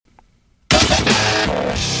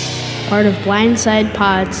part of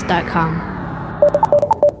BlindsidePods.com.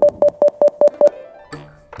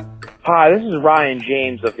 Hi, this is Ryan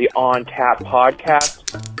James of the On Tap podcast.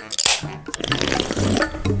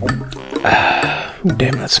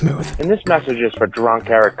 Damn, that's smooth. And this message is for Drunk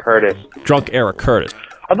Eric Curtis. Drunk Eric Curtis.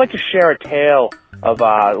 I'd like to share a tale of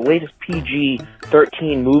the latest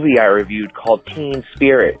PG-13 movie I reviewed called Teen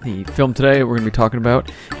Spirit. The film today we're going to be talking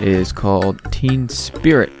about is called Teen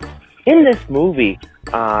Spirit. In this movie,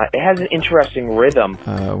 it has an interesting rhythm.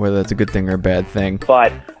 Whether that's a good thing or a bad thing.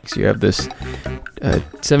 But so you have this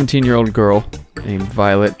 17-year-old girl named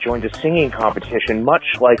Violet. Joined a singing competition, much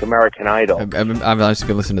like American Idol. I've honestly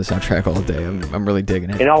been listening to the soundtrack all day. I'm really digging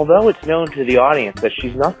it. And although it's known to the audience that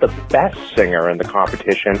she's not the best singer in the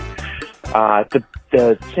competition,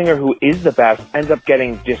 the singer who is the best ends up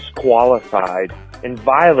getting disqualified. And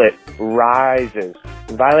Violet rises.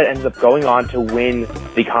 And Violet ends up going on to win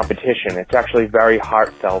the competition. It's actually very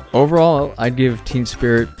heartfelt. Overall, I'd give Teen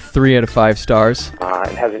Spirit 3 out of 5 stars.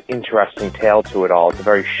 It has an interesting tale to it all. It's a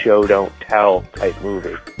very show-don't-tell type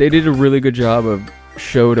movie. They did a really good job of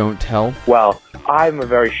show-don't-tell. Well, I'm a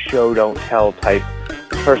very show-don't-tell type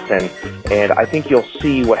person, and I think you'll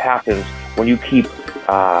see what happens when you keep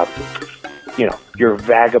your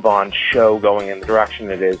vagabond show going in the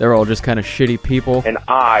direction it is. They're all just kind of shitty people. And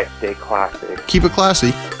I stay classy. Keep it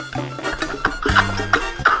classy.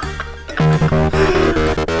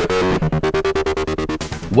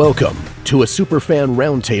 Welcome to a Superfan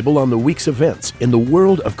Roundtable on the week's events in the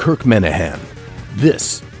world of Kirk Menahan.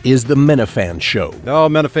 This is the Menafan Show. Oh,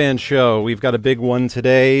 Menafan Show. We've got a big one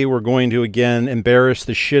today. We're going to, again, embarrass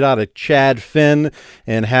the shit out of Chad Finn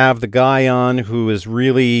and have the guy on who has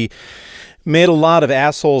really made a lot of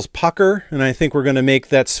assholes pucker, and I think we're going to make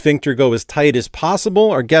that sphincter go as tight as possible.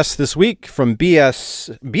 Our guest this week from BJ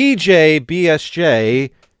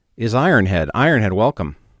is Ironhead. Ironhead,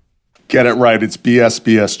 welcome. Get it right. It's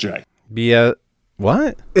BSJ.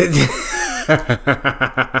 What?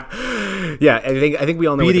 Yeah, I think we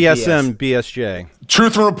all know BDSM BSJ.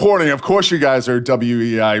 Truth and reporting. Of course you guys are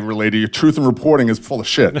WEI related. Your truth and reporting is full of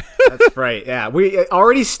shit. That's right. Yeah, we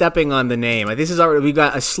already stepping on the name. We've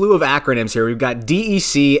got a slew of acronyms here. We've got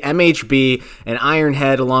DEC, MHB, and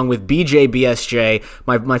Ironhead along with BJBSJ.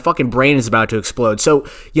 My fucking brain is about to explode. So,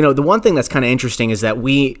 the one thing that's kind of interesting is that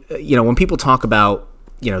when people talk about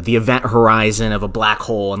the event horizon of a black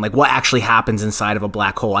hole and like what actually happens inside of a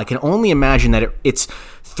black hole, I can only imagine that it's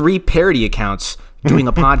 3 parody accounts doing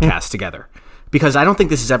a podcast together, because I don't think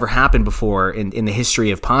this has ever happened before in the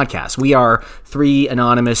history of podcasts. We are 3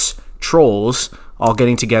 anonymous trolls all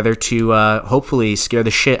getting together to hopefully scare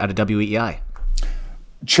the shit out of WEI.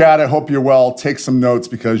 Chad, I hope you're well. Take some notes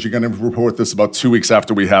because you're going to report this about 2 weeks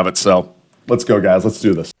after we have it. So let's go, guys. Let's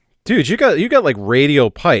do this. Dude, you got like radio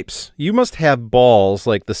pipes. You must have balls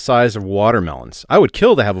like the size of watermelons. I would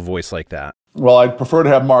kill to have a voice like that. Well, I'd prefer to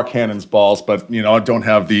have Mark Hannon's balls, but I don't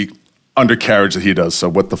have the undercarriage that he does. So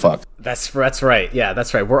what the fuck? That's right. Yeah,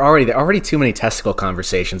 that's right. There are already too many testicle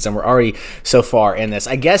conversations, and we're already so far in this.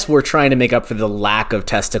 I guess we're trying to make up for the lack of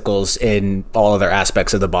testicles in all other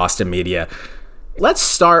aspects of the Boston media. Let's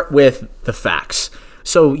start with the facts.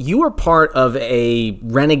 So you are part of a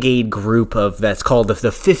renegade group that's called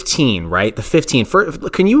the 15, right? The 15.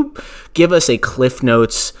 Can you give us a Cliff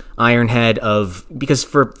Notes, Ironhead, because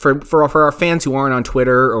for our fans who aren't on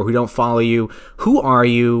Twitter or who don't follow you, who are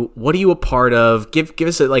you? What are you a part of? Give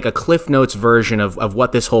us a Cliff Notes version of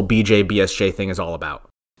what this whole BJBSJ thing is all about.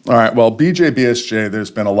 All right. Well, BJBSJ, there's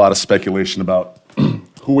been a lot of speculation about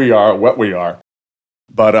who we are, what we are.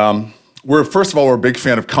 But we're a big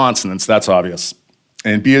fan of consonants. That's obvious.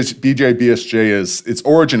 And BJBSJ its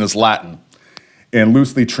origin is Latin, and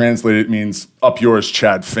loosely translated it means "up yours,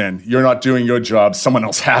 Chad Finn." You're not doing your job; someone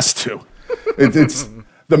else has to. It's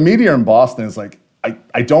the media in Boston is like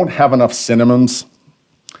I don't have enough synonyms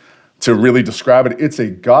to really describe it. It's a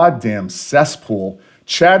goddamn cesspool.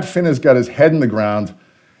 Chad Finn has got his head in the ground,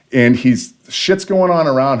 and shit's going on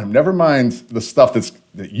around him. Never mind the stuff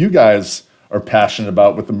that you guys are passionate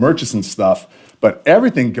about with the Murchison stuff. But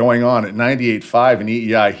everything going on at 98.5 and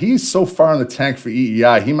EEI, he's so far in the tank for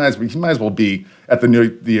EEI, he might as well be at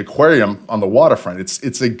the aquarium on the waterfront.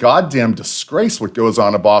 It's a goddamn disgrace what goes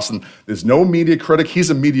on in Boston. There's no media critic. He's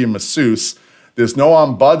a media masseuse. There's no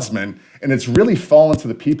ombudsman. And it's really fallen to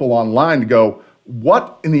the people online to go,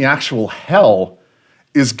 what in the actual hell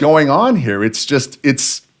is going on here? It's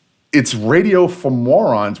radio for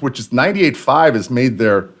morons, which is 98.5 has made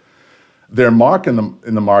their mark in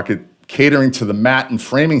the market, catering to the Matt and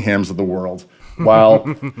Framinghams of the world, while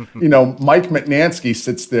Mike Mitnansky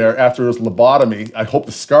sits there after his lobotomy. I hope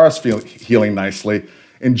the scar's healing nicely,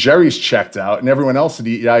 and Jerry's checked out, and everyone else at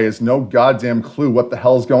EEI has no goddamn clue what the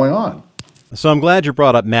hell's going on. So I'm glad you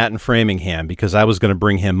brought up Matt in Framingham, because I was going to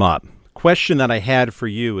bring him up. Question that I had for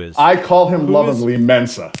you is... I call him lovingly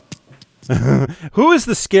Mensa. Who is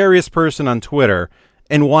the scariest person on Twitter,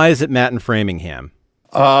 and why is it Matt in Framingham?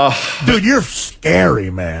 Dude, you're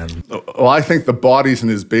scary, man. Well, I think the bodies in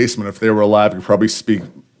his basement, if they were alive, could probably speak,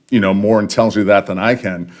 more intelligently to that than I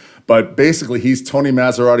can. But basically, he's Tony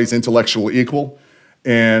Masserati's intellectual equal.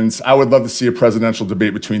 And I would love to see a presidential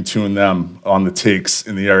debate between two of them on the takes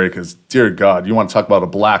in the area, because, dear God, you want to talk about a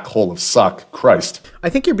black hole of suck. Christ. I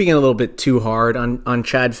think you're being a little bit too hard on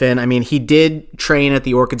Chad Finn. I mean, he did train at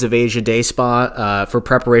the Orchids of Asia Day Spa for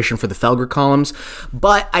preparation for the Felger columns,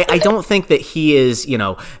 but I don't think that he is,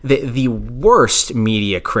 the worst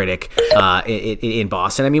media critic in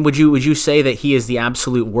Boston. I mean, would you say that he is the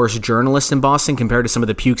absolute worst journalist in Boston compared to some of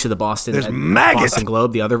the pukes of the Boston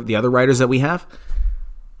Globe, the other writers that we have?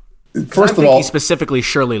 First of all, specifically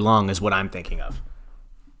Shirley Long is what I'm thinking of.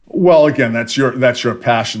 Well, again, that's your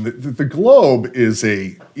passion. The Globe is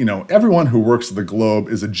everyone who works at the Globe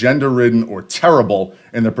is agenda-ridden or terrible,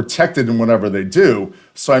 and they're protected in whatever they do.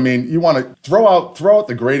 So, I mean, you want to throw out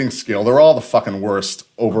the grading scale. They're all the fucking worst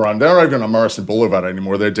they're not even on Morrison Boulevard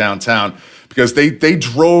anymore. They're downtown because they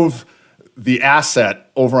drove the asset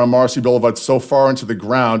over on Marcy Boulevard so far into the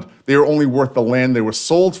ground, they were only worth the land they were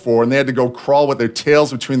sold for, and they had to go crawl with their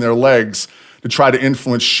tails between their legs to try to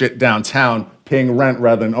influence shit downtown, paying rent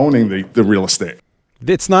rather than owning the real estate.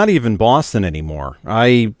 It's not even Boston anymore.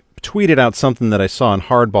 I tweeted out something that I saw in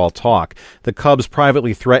Hardball Talk, the Cubs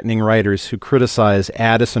privately threatening writers who criticize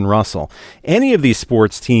Addison Russell. Any of these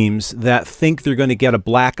sports teams that think they're going to get a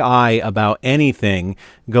black eye about anything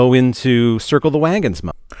go into circle the wagons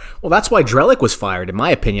mode. Well, that's why Drellick was fired, in my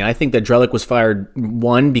opinion. I think that Drellick was fired,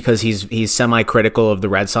 one, because he's semi-critical of the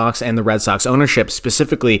Red Sox and the Red Sox ownership,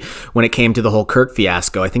 specifically when it came to the whole Kirk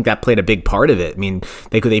fiasco. I think that played a big part of it. I mean,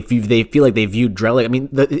 they feel like they viewed Drellick. I mean,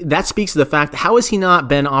 that speaks to the fact, how has he not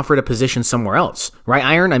been offered a position somewhere else? Right,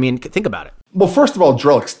 Iron? I mean, think about it. Well, first of all,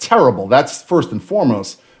 Drellick's terrible. That's first and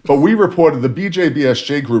foremost. But we reported, the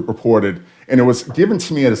BJBSJ group reported, and it was given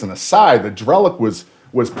to me as an aside, that Drellick was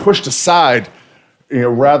pushed aside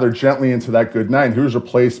rather gently into that good night. And he was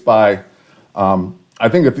replaced by, I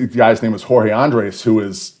think the guy's name was Jorge Andres, who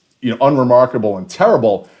is unremarkable and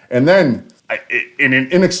terrible. And then, in an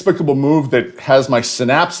inexplicable move that has my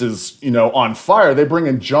synapses on fire, they bring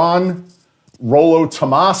in John Rolo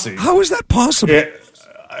Tomasi. How is that possible?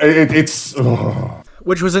 It's...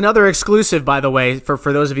 Which was another exclusive, by the way,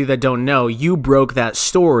 for those of you that don't know. You broke that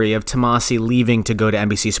story of Tomasi leaving to go to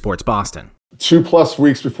NBC Sports Boston. 2+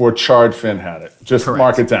 weeks before Chad Finn had it. Just Correct.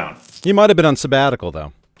 Mark it down. He might have been on sabbatical,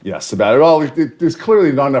 though. Yes, sabbatical. Well, there's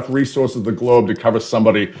clearly not enough resources at the Globe to cover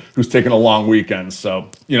somebody who's taking a long weekend. So,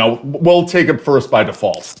 we'll take it first by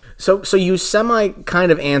default. So you semi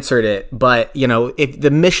kind of answered it, but if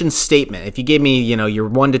the mission statement, if you gave me your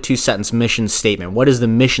 1 to 2 sentence mission statement, what is the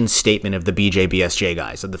mission statement of the BJBSJ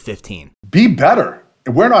guys of the 15? Be better.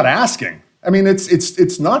 We're not asking. I mean,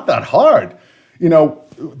 it's not that hard.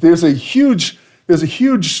 There's a huge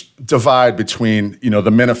divide between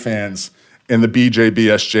the Minifans and the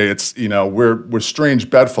BJBSJ. It's we're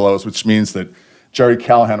strange bedfellows, which means that Jerry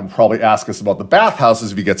Callahan will probably ask us about the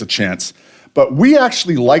bathhouses if he gets a chance. But we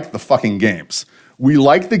actually like the fucking games. We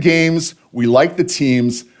like the games. We like the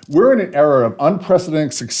teams. We're in an era of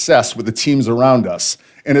unprecedented success with the teams around us.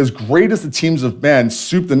 And as great as the teams have been,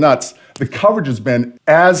 soup to nuts, the coverage has been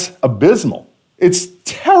as abysmal. It's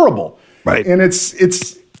terrible. Right. And it's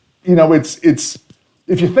if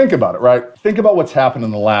you think about it, right? Think about what's happened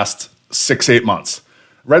in the last 6-8 months.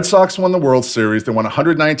 Red Sox won the World Series. They won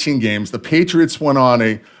 119 games. The Patriots went on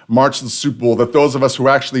a march to the Super Bowl that those of us who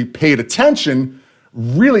actually paid attention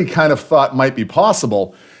really kind of thought might be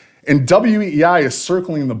possible. And WEEI is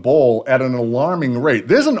circling the bowl at an alarming rate.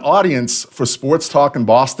 There's an audience for sports talk in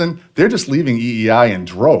Boston. They're just leaving EEI in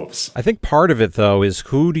droves. I think part of it, though, is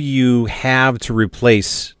who do you have to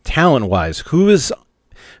replace talent-wise? Who's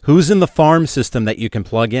in the farm system that you can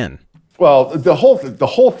plug in? Well, the whole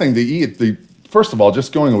thing, first of all,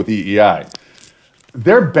 just going with EEI,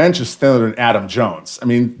 their bench is thinner than Adam Jones. I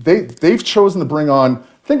mean, they've chosen to bring on,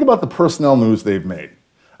 think about the personnel moves they've made.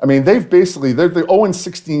 I mean, they're the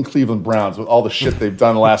 0-16 Cleveland Browns with all the shit they've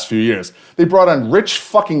done the last few years. They brought on Rich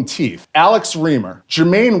fucking Teeth, Alex Reamer,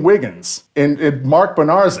 Jermaine Wiggins, and Mark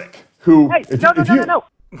Benarzik, who... Hey, no.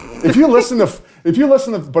 If you listen to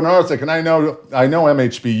Benarzik, and I know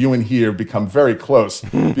MHB, you and he have become very close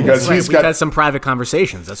because we've had some private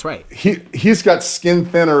conversations. That's right. He's got skin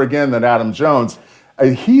thinner again than Adam Jones.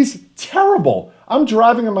 He's terrible. I'm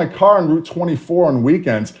driving in my car on Route 24 on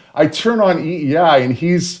weekends. I turn on EEI and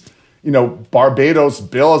he's, Barbados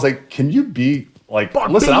Bill. I was like, can you be like,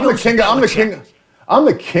 listen, I'm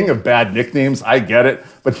the king of bad nicknames. I get it.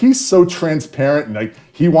 But he's so transparent and like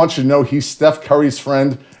he wants you to know he's Steph Curry's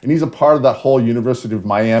friend and he's a part of that whole University of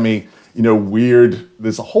Miami, weird.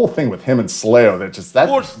 There's a whole thing with him and Slayo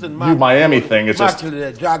that Miami thing. It's just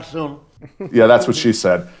yeah, that's what she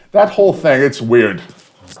said. That whole thing, it's weird.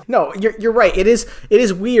 No, you're right. It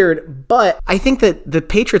is weird, but I think that the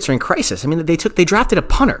Patriots are in crisis. I mean, they drafted a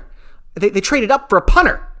punter. They traded up for a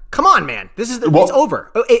punter. Come on, man. It's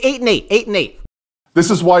over. 8-8. This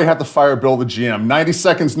is why you have to fire Bill the GM. 90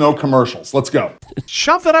 seconds, no commercials. Let's go.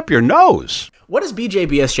 Shove that up your nose. What does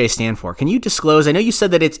BJBSJ stand for? Can you disclose? I know you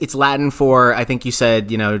said that it's Latin for, I think you said,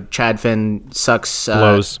 Chad Finn sucks.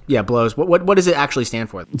 Blows. Yeah, blows. What does it actually stand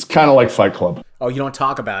for? It's kind of like Fight Club. Oh, you don't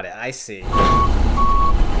talk about it. I see. You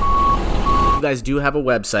guys do have a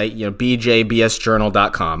website,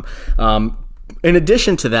 bjbsjournal.com. In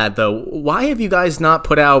addition to that, though, why have you guys not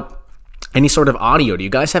put out any sort of audio? Do you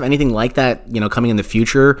guys have anything like that, coming in the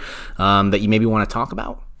future that you maybe want to talk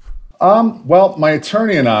about? Well, my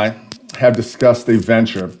attorney and I have discussed a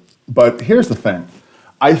venture, but here's the thing.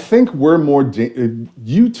 I think we're more,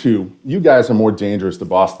 you guys are more dangerous to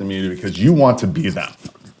Boston media because you want to be them.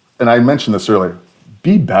 And I mentioned this earlier,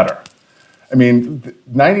 be better. I mean,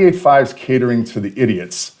 98.5's catering to the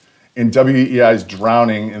idiots and WEI's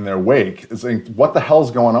drowning in their wake. It's like, what the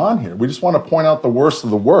hell's going on here? We just want to point out the worst of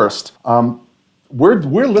the worst. We're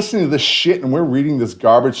listening to this shit and we're reading this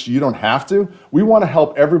garbage. You don't have to. We want to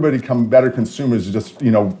help everybody become better consumers. Just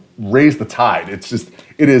raise the tide.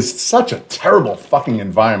 It is such a terrible fucking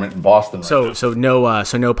environment in Boston. So no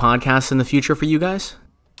podcasts in the future for you guys.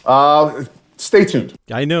 Stay tuned.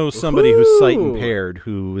 I know somebody who's sight impaired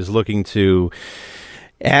who is looking to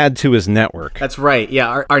add to his network. That's right.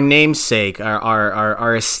 Yeah, our namesake,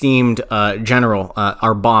 our esteemed general,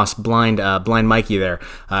 our boss, blind Mikey there,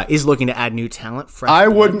 is looking to add new talent. I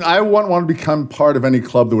wouldn't want to become part of any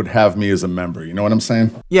club that would have me as a member. You know what I'm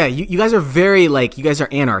saying? Yeah, you guys are very you guys are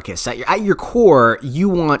anarchists. At your core, you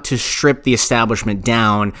want to strip the establishment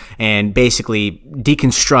down and basically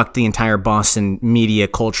deconstruct the entire Boston media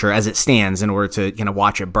culture as it stands in order to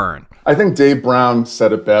watch it burn. I think Dave Brown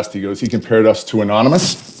said it best. He compared us to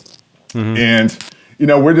Anonymous. Mm-hmm. And,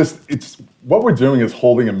 what we're doing is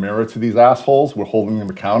holding a mirror to these assholes. We're holding them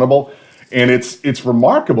accountable. And it's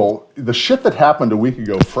remarkable, the shit that happened a week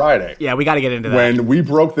ago Friday. Yeah, we got to get into that. When we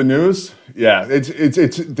broke the news, yeah, it's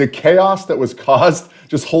the chaos that was caused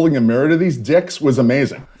just holding a mirror to these dicks was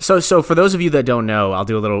amazing. So for those of you that don't know, I'll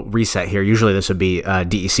do a little reset here. Usually this would be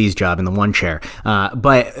DEC's job in the one chair.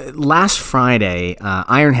 But last Friday,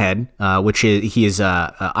 Ironhead, which he is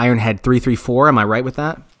Ironhead 334, am I right with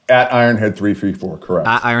that? At Ironhead334, correct.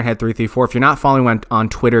 At Ironhead334. If you're not following him on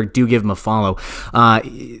Twitter, do give him a follow.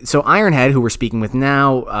 So Ironhead, who we're speaking with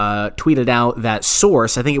now, tweeted out that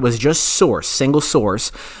source, I think it was just source, single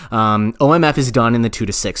source, OMF is done in the 2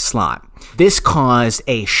 to 6 slot. This caused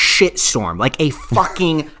a shitstorm, like a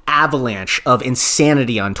fucking avalanche of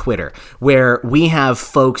insanity on Twitter, where we have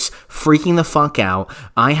folks freaking the fuck out.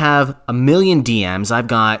 I have a million DMs. I've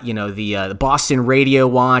got, the Boston Radio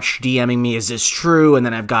Watch DMing me, is this true? And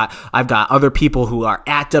then I've got other people who are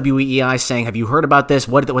at WEEI saying, have you heard about this?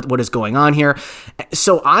 What is going on here?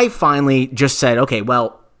 So I finally just said, okay,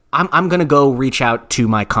 well, I'm going to go reach out to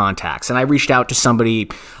my contacts. And I reached out to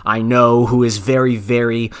somebody I know who is very,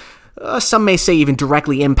 very... some may say even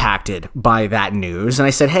directly impacted by that news. And I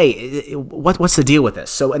said, hey, what's the deal with this?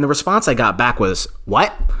 So, and the response I got back was,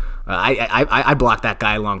 what? I blocked that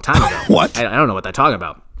guy a long time ago. What? I don't know what they're talking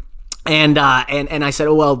about. And I said,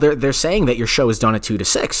 oh, well, they're saying that your show is done at 2 to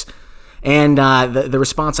 6. And the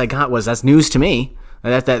response I got was, that's news to me.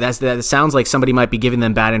 That sounds like somebody might be giving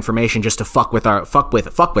them bad information just to fuck with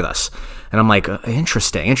us. And I'm like,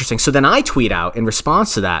 interesting. So then I tweet out in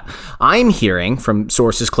response to that, I'm hearing from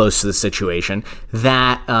sources close to the situation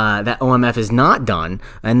that that OMF is not done,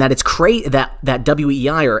 and that it's that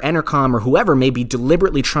WEI or Entercom or whoever may be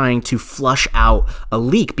deliberately trying to flush out a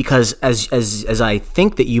leak, because as I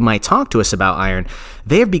think that you might talk to us about, Iron,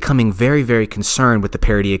 they are becoming very, very concerned with the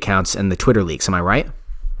parody accounts and the Twitter leaks. Am I right?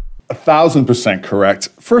 1,000% correct.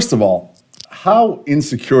 First of all, how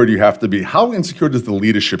insecure do you have to be? How insecure does the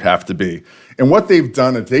leadership have to be? And what they've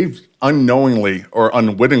done is they've unknowingly, or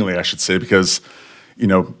unwittingly, I should say, because,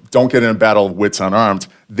 don't get in a battle of wits unarmed,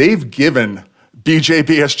 they've given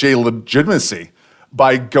BJBSJ legitimacy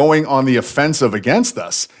by going on the offensive against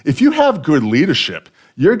us. If you have good leadership,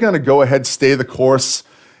 you're going to go ahead, stay the course,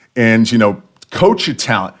 and, coach your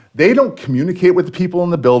talent. They don't communicate with the people in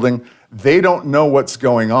the building. They don't know what's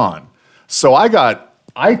going on. So I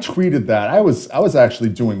tweeted that. I was actually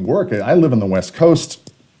doing work. I live on the West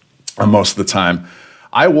Coast most of the time.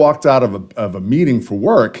 I walked out of a meeting for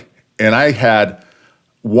work, and I had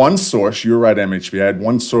one source. You're right, MHB. I had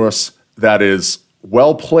one source that is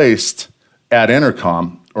well placed at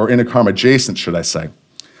Intercom, or Intercom adjacent, should I say,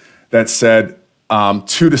 that said 2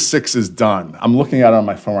 to 6 is done. I'm looking at it on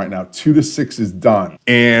my phone right now. 2 to 6 is done.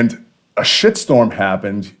 And a shitstorm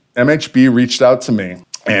happened. MHB reached out to me,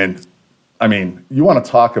 and I mean, you want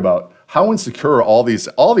to talk about how insecure are all these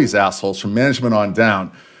assholes from management on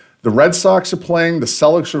down. The Red Sox are playing, the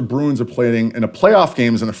Celtics or Bruins are playing in a playoff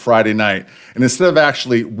games on a Friday night. And instead of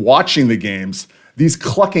actually watching the games, these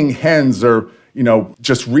clucking hens are,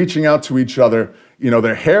 just reaching out to each other.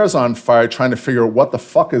 Their hair's on fire trying to figure out what the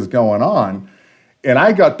fuck is going on. And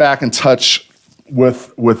I got back in touch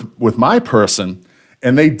with my person,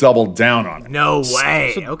 and they doubled down on it. No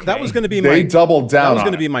way. So okay. That was going to be they doubled down. That was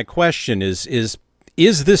going to be my question. Is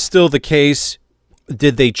this still the case?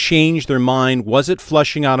 Did they change their mind? Was it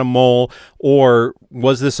flushing out a mole, or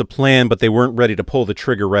was this a plan, but they weren't ready to pull the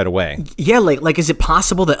trigger right away? Yeah, like is it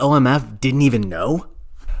possible that OMF didn't even know?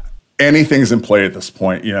 Anything's in play at this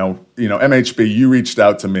point. MHB, you reached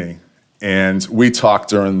out to me, and we talked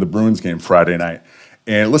during the Bruins game Friday night.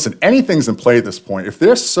 And listen, anything's in play at this point. If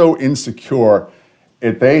they're so insecure,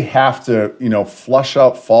 if they have to, flush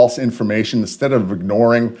out false information instead of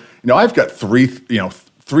ignoring, I've got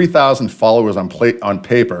 3,000 followers on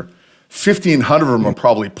paper. 1,500 of them are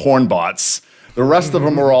probably porn bots. The rest of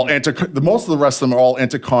them are all most of the rest of them are all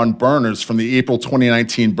Entercon burners from the April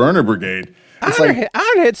 2019 Burner Brigade. It's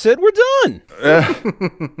Ironhead said we're done.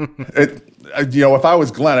 If I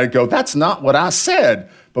was Glenn, I'd go, that's not what I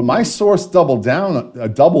said. But my source doubled down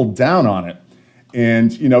on it.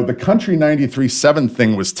 And, the Country 93.7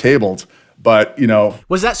 thing was tabled. But,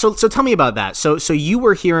 Was that so? So tell me about that. So you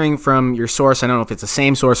were hearing from your source. I don't know if it's the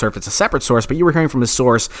same source or if it's a separate source, but you were hearing from a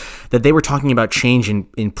source that they were talking about change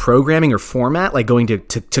in programming or format, like going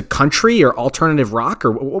to country or alternative rock,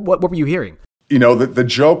 or what were you hearing? The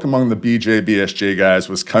joke among the BSJ guys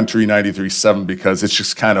was Country 93.7 because it's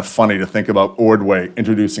just kind of funny to think about Ordway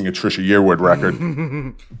introducing a Trisha Yearwood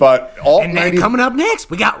record. But coming up next,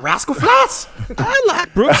 we got Rascal Flatts. I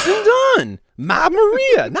like Brooks and Dunn. My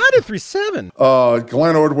Maria, 93.7.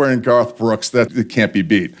 Glenn Ordway and Garth Brooks, that it can't be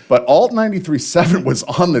beat. But Alt 93.7 was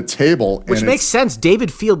on the table. Which makes sense.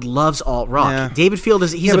 David Field loves alt rock. Yeah. David Field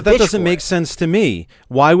he's a bitch. But that doesn't make sense to me.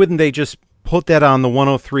 Why wouldn't they just put that on the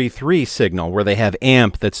 103.3 signal where they have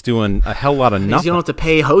AMP that's doing a hell lot of nothing? You don't have to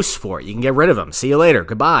pay hosts for it. You can get rid of them. See you later.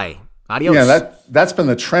 Goodbye. Adios. Yeah, that's been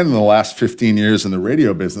the trend in the last 15 years in the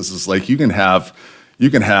radio business. Is like you can have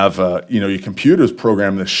your computers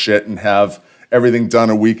program this shit and have everything done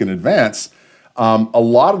a week in advance. A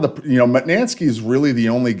lot of the, Matnansky is really the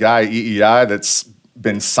only guy, EEI, that's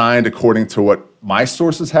been signed according to what my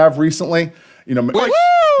sources have recently.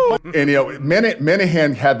 Menahan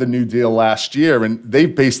had the new deal last year, and they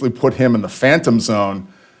basically put him in the phantom zone.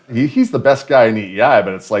 He's the best guy in EEI,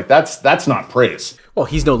 but it's like that's not praise. Well,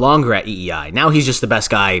 he's no longer at EEI. Now he's just the best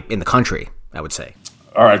guy in the country, I would say.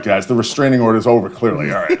 All right, guys, the restraining order is over.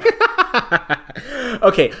 Clearly, all right.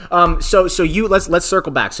 Okay, so you let's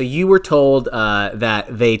circle back. So you were told that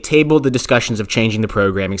they tabled the discussions of changing the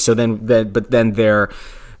programming. So then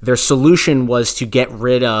their solution was to get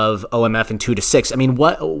rid of OMF in 2 to 6. I mean,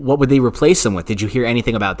 what would they replace them with? Did you hear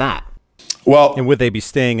anything about that? Well, and would they be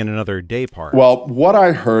staying in another day part? Well, what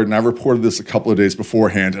I heard, and I reported this a couple of days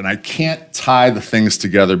beforehand, and I can't tie the things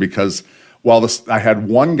together because I had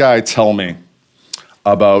one guy tell me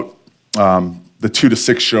about the 2 to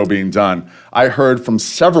 6 show being done. I heard from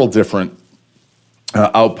several different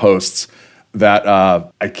outposts that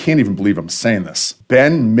I can't even believe I'm saying this.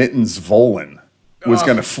 Ben Mittens Volin was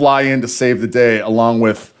going to fly in to save the day along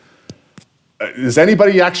with. Does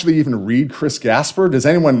anybody actually even read Chris Gasper? Does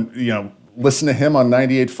anyone listen to him on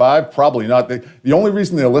 98.5? Probably not. The only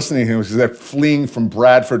reason they're listening to him is because they're fleeing from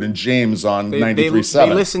Bradford and James on 93.7.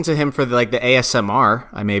 They listen to him for the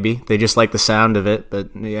ASMR. Maybe they just like the sound of it. But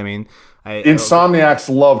I mean.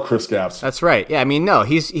 Insomniacs love Chris Gaps. That's right. Yeah, I mean, no,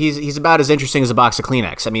 he's about as interesting as a box of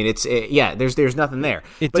Kleenex. I mean, there's nothing there.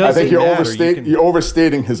 I think you're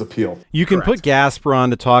overstating his appeal. You can put Gasper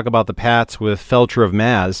on to talk about the Pats with Felcher of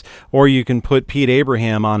Maz, or you can put Pete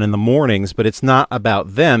Abraham on in the mornings, but it's not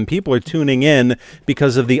about them. People are tuning in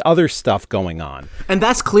because of the other stuff going on. And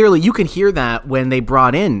that's clearly, you can hear that when they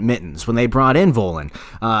brought in Mittens, when they brought in Volin.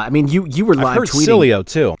 I mean, you were live tweeting. Cilio,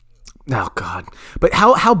 too. Oh God! But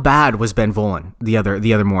how bad was Ben Volin the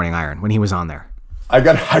other morning, Iron, when he was on there? I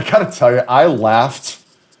gotta tell you, I laughed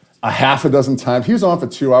a half a dozen times. He was on for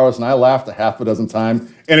 2 hours, and I laughed a half a dozen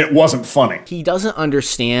times, and it wasn't funny. He doesn't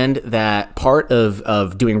understand that part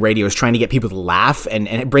of doing radio is trying to get people to laugh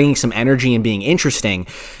and bringing some energy and being interesting.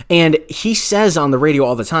 And he says on the radio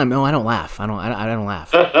all the time, "No, I don't laugh. I don't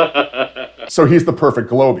laugh." So he's the perfect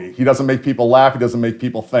Globie. He doesn't make people laugh. He doesn't make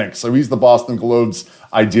people think. So he's the Boston Globe's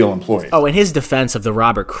ideal employee. Oh, and his defense of the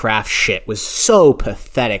Robert Kraft shit was so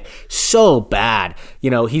pathetic, so bad. You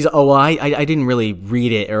know, he's I didn't really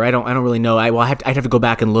read it, or I don't really know. I'd have to go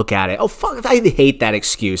back and look at it. Oh fuck, I hate that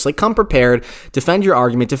excuse. Like, come prepared, defend your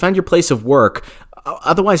argument, defend your place of work.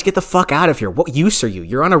 Otherwise, get the fuck out of here. What use are you?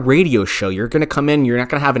 You're on a radio show. You're going to come in. You're not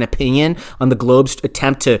going to have an opinion on the Globe's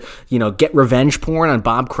attempt to, get revenge porn on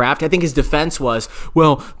Bob Kraft. I think his defense was,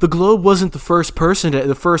 well, the Globe wasn't the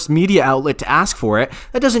first media outlet to ask for it.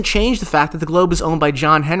 That doesn't change the fact that the Globe is owned by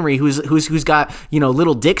John Henry, who's got,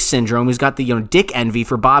 little dick syndrome, who's got the, dick envy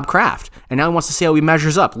for Bob Kraft. And now he wants to see how he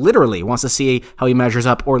measures up. Literally wants to see how he measures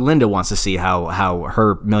up, or Linda wants to see how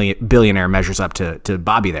her billionaire measures up to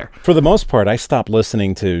Bobby there. For the most part, I stopped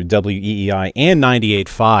listening to WEEI and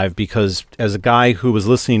 98.5 because as a guy who was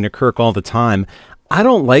listening to Kirk all the time, I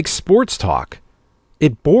don't like sports talk.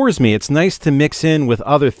 It bores me. It's nice to mix in with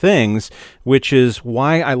other things, which is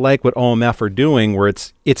why I like what OMF are doing, where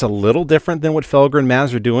it's a little different than what Felger and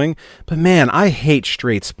Maz are doing. But man, I hate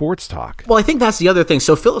straight sports talk. Well, I think that's the other thing.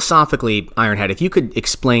 So philosophically, Ironhead, if you could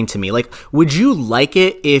explain to me, like, would you like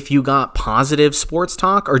it if you got positive sports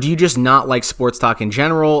talk, or do you just not like sports talk in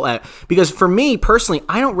general? Because for me personally,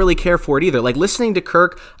 I don't really care for it either. Like, listening to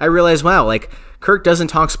Kirk, I realize, wow, like, Kirk doesn't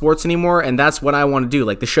talk sports anymore, and that's what I want to do.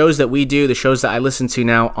 Like, the shows that we do, the shows that I listen to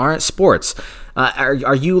now aren't sports.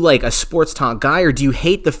 Are you like a sports talk guy, or do you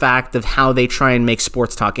hate the fact of how they try and make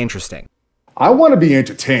sports talk interesting? I want to be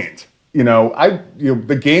entertained.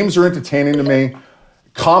 The games are entertaining to me.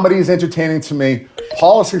 Comedy is entertaining to me.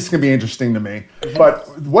 Politics can be interesting to me.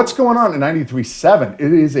 But what's going on in 93.7?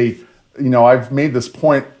 It is I've made this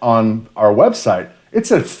point on our website. It's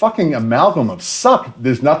a fucking amalgam of suck.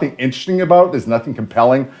 There's nothing interesting about it. There's nothing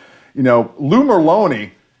compelling. Lou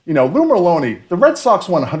Merloni, the Red Sox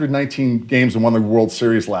won 119 games and won the World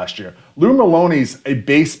Series last year. Lou Merloni's a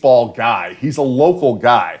baseball guy. He's a local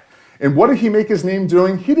guy. And what did he make his name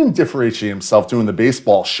doing? He didn't differentiate himself doing the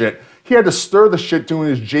baseball shit. He had to stir the shit doing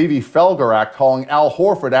his J.V. Felger act, calling Al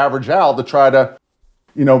Horford Average Al to try to,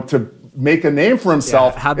 to make a name for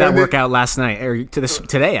himself. Yeah, how'd that work out last night? Or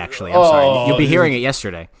today, actually. I'm sorry. You'll be hearing it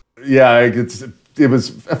yesterday. Yeah, it was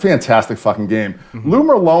a fantastic fucking game. Mm-hmm. Lou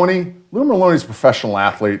Merloni's a professional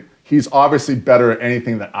athlete. He's obviously better at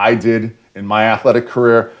anything that I did in my athletic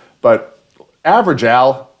career. But Average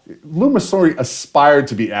Al, Lou Merloni aspired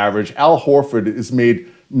to be average. Al Horford has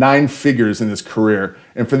made 9 figures in his career.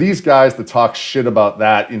 And for these guys to talk shit about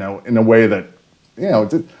that, in a way that, I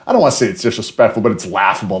don't want to say it's disrespectful, but it's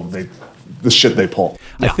laughable, the shit they pull.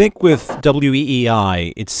 I think with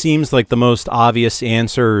WEEI, it seems like the most obvious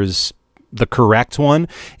answer is the correct one.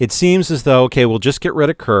 It seems as though, okay, we'll just get rid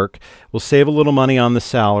of Kirk. We'll save a little money on the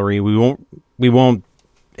salary. We won't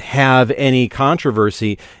have any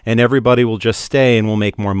controversy, and everybody will just stay and we'll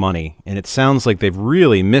make more money. And it sounds like they've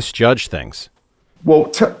really misjudged things.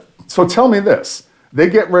 Well, so tell me this. They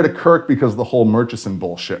get rid of Kirk because of the whole Murchison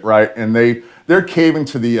bullshit, right? And they're caving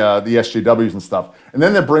to the SJWs and stuff. And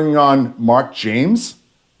then they're bringing on Mark James?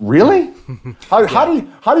 Really? How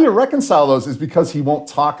do you reconcile those? Is because he won't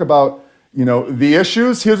talk about, the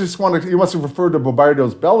issues? He wants to refer to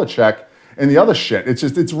Bobardo's Belichick and the other shit.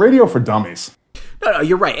 It's radio for dummies. No,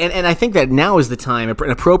 you're right. And I think that now is the time,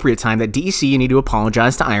 an appropriate time, that DEC, you need to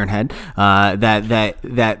apologize to Ironhead,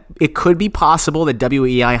 that it could be possible that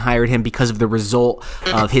WEI hired him because of the result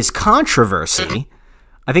of his controversy.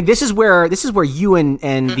 I think this is where you and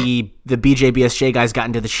the BJBSJ guys got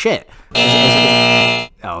into the shit.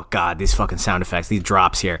 Oh God, these fucking sound effects, these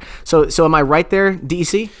drops here. So am I right there,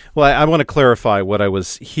 DEC? Well, I want to clarify what I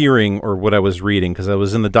was hearing or what I was reading, because I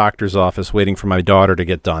was in the doctor's office waiting for my daughter to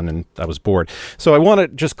get done and I was bored. So I want to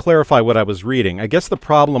just clarify what I was reading. I guess the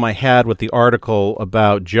problem I had with the article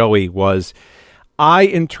about Joey was I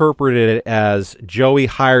interpreted it as Joey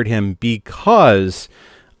hired him because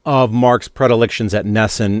of Mark's predilections at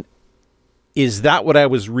Nesson. Is that what I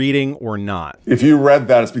was reading or not? If you read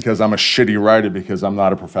that, it's because I'm a shitty writer, because I'm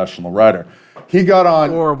not a professional writer. He got on...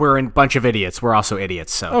 Or we're a bunch of idiots. We're also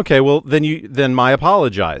idiots, so... Okay, well, then my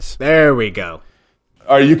apologize. There we go.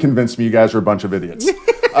 You convinced me you guys are a bunch of idiots.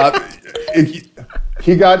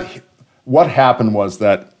 What happened was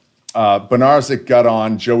that Benarzik got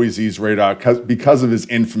on Joey Z's radar because of his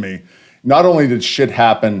infamy. Not only did shit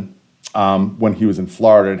happen when he was in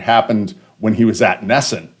Florida, it happened when he was at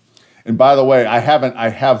Nesson. And by the way, I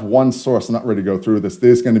have one source, I'm not ready to go through this.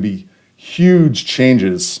 There's going to be huge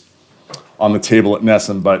changes on the table at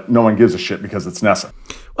Nessun, but no one gives a shit because it's Nessun.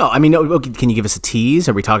 Well, I mean, can you give us a tease?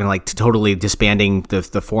 Are we talking like totally disbanding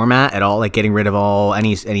the format at all? Like getting rid of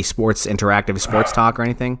any sports, interactive sports talk or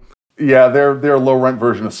anything? Yeah, their low rent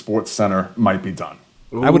version of Sports Center might be done.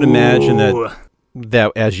 I would imagine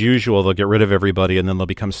that as usual, they'll get rid of everybody and then they'll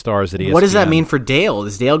become stars at ESPN. What does that mean for Dale?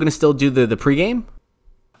 Is Dale going to still do the pregame?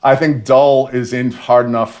 I think Dull is in hard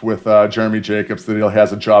enough with Jeremy Jacobs that he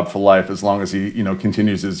has a job for life as long as he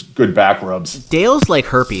continues his good back rubs. Dale's like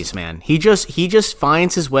herpes, man. He just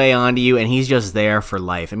finds his way onto you, and he's just there for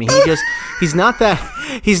life. I mean, he's not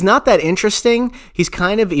that interesting. He's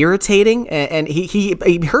kind of irritating, and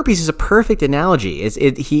he herpes is a perfect analogy.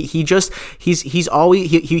 He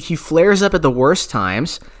flares up at the worst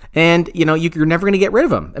times. And, you're never going to get rid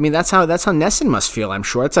of him. I mean, that's how Nessun must feel, I'm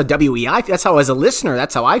sure. That's how WEI, that's how, as a listener,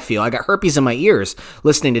 that's how I feel. I got herpes in my ears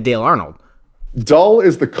listening to Dale Arnold. Dull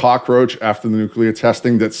is the cockroach after the nuclear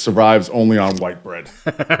testing that survives only on white bread.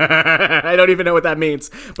 I don't even know what that means,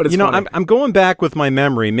 but it's funny. I'm going back with my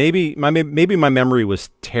memory. Maybe my memory was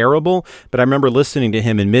terrible, but I remember listening to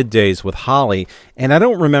him in middays with Holly, and I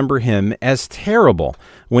don't remember him as terrible.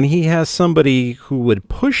 When he has somebody who would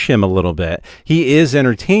push him a little bit, he is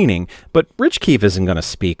entertaining, but Rich Keefe isn't going to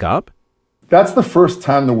speak up. That's the first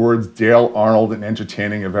time the words Dale Arnold and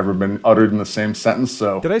entertaining have ever been uttered in the same sentence.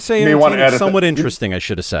 So did I say entertaining? Somewhat interesting, I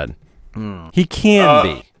should have said. He can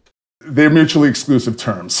be. They're mutually exclusive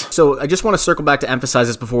terms. So I just want to circle back to emphasize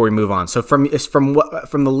this before we move on. So from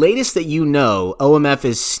the latest that OMF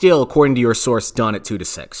is still, according to your source, done at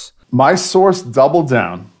 2-6. My source doubled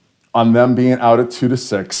down on them being out at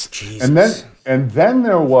 2-6. Jesus. And then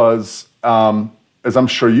there was, as I'm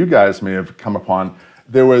sure you guys may have come upon,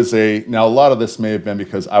 there was now a lot of this may have been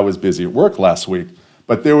because I was busy at work last week,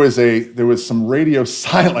 but there was some radio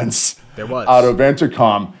silence out of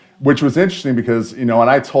Entercom, which was interesting because, and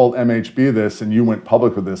I told MHB this and you went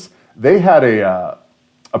public with this, they had a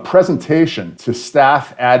presentation to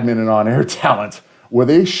staff, admin, and on-air talent where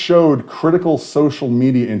they showed critical social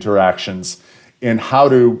media interactions and how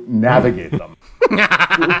to navigate them.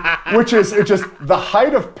 Which is just the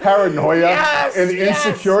height of paranoia and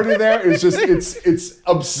insecurity. There is just it's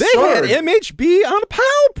absurd. They had MHB on a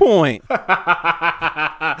PowerPoint.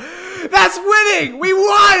 That's winning. We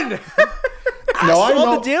won. I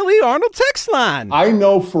know the Daily Arnold text line. I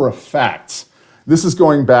know for a fact. This is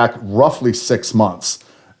going back roughly 6 months.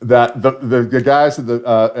 That the guys at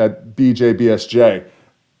BJBSJ,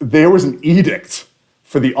 there was an edict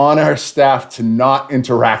for the on-air staff to not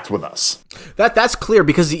interact with us. That's clear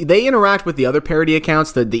because they interact with the other parody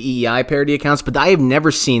accounts, the EEI parody accounts, but I have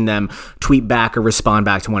never seen them tweet back or respond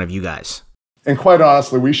back to one of you guys. And quite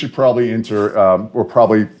honestly, we should probably have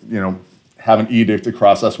an edict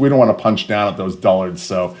across us. We don't want to punch down at those dullards,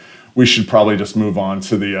 so we should probably just move on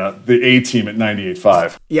to the A team at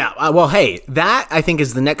 98.5. Yeah, well, hey, that I think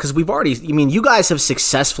is the next, because you guys have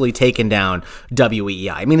successfully taken down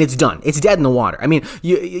WEEI. I mean, it's done. It's dead in the water. I mean,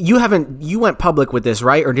 you went public with this,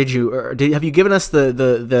 right? Or have you given us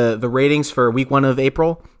the ratings for week 1 of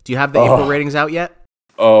April? Do you have the April ratings out yet?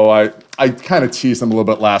 Oh, I kind of teased them a little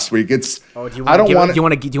bit last week. Do you want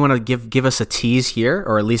to give us a tease here,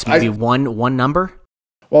 or at least maybe one number?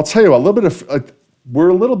 Well, I'll tell you we're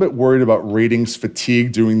a little bit worried about ratings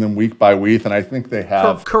fatigue doing them week by week, and I think they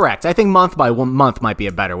have. Correct. I think month by month might be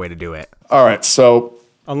a better way to do it. All right, so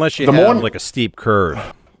unless you have like a steep curve,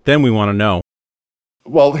 then we want to know.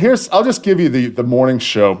 Well, I'll just give you the morning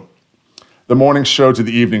show to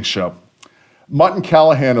the evening show. Mutt and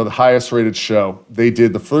Callahan are the highest rated show. They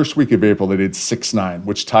did the first week of April, they did 6.9,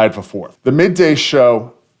 which tied for 4th. The midday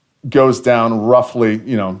show goes down roughly,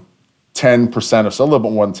 10% or so, a little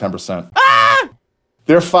bit more than 10%.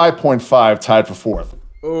 They're 5.5, tied for 4th.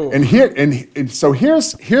 Ooh. And so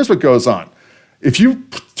here's what goes on. If you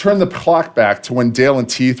turn the clock back to when Dale and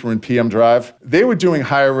Teeth were in PM Drive, they were doing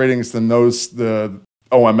higher ratings than the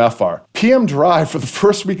OMF are. PM Drive for the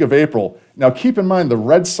first week of April. Now keep in mind the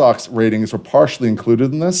Red Sox ratings were partially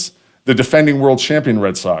included in this. The defending world champion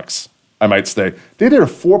Red Sox, I might say. They did a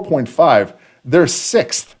 4.5. They're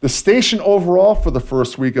 6th. The station overall for the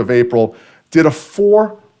first week of April did a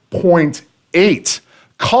 4.8.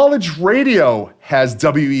 College radio has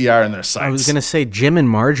WER in their sights. I was going to say Jim and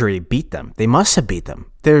Marjorie beat them. They must have beat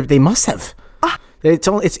them. They must have. I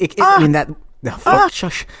mean that No,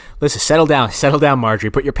 shush. Listen, settle down,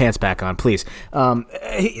 Marjorie. Put your pants back on, please.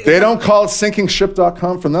 They don't call it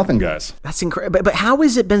sinkingship.com for nothing, guys. That's incredible. But how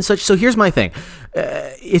has it been such? So here's my thing.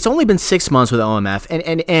 It's only been 6 months with OMF,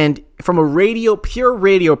 and from a pure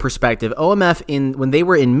radio perspective, OMF when they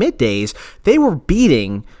were in middays, they were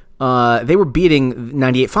beating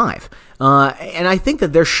 98.5. And I think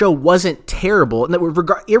that their show wasn't terrible. And that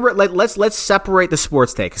let's separate the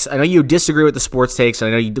sports takes. I know you disagree with the sports takes,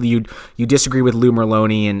 and I know you disagree with Lou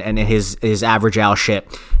Merloni and his average Al shit,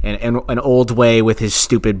 and an old way with his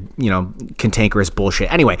stupid, cantankerous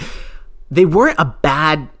bullshit. Anyway, they weren't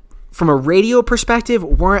from a radio perspective,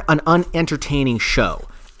 weren't an unentertaining show.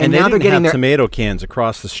 And now they're getting their tomato cans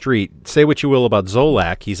across the street. Say what you will about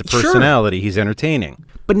Zolak, he's a personality. Sure. He's entertaining.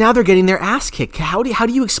 But now they're getting their ass kicked. How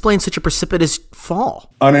do you explain such a precipitous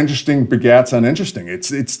fall? Uninteresting begats uninteresting.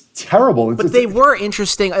 It's terrible. But they were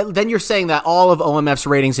interesting. Then you're saying that all of OMF's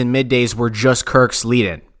ratings in middays were just Kirk's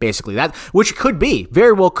lead-in, basically. Which could be,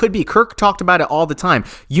 very well could be. Kirk talked about it all the time.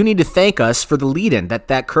 You need to thank us for the lead-in.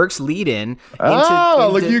 That Kirk's lead-in.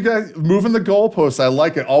 Look, you guys moving the goalposts. I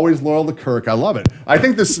like it. Always loyal to Kirk. I love it. I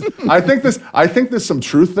think there's some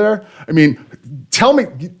truth there. I mean,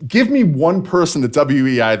 give me one person at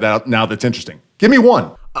WEI now that's interesting. Give me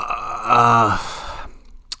one.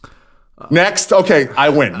 Next. Okay, I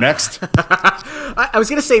win. Next. I was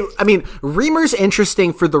going to say, Reamer's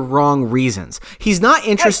interesting for the wrong reasons. He's not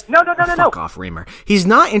interesting. No. Fuck off, Reamer. He's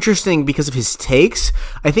not interesting because of his takes.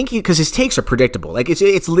 I think because his takes are predictable. Like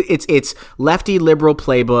it's lefty liberal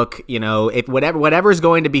playbook. If whatever is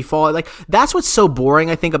going to be fall. Like that's what's so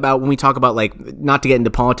boring. I think about when we talk about not to get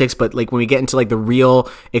into politics, but when we get into the real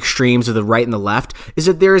extremes of the right and the left, is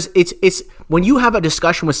that it's when you have a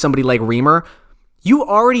discussion with somebody like Reamer. You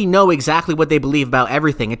already know exactly what they believe about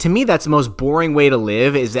everything. And to me, that's the most boring way to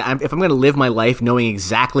live, is that if I'm going to live my life knowing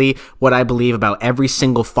exactly what I believe about every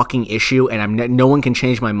single fucking issue and no one can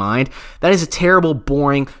change my mind, that is a terrible,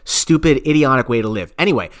 boring, stupid, idiotic way to live.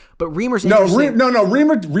 Anyway, but Reamer's interesting.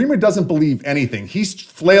 Reamer doesn't believe anything. He's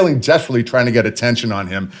flailing desperately trying to get attention on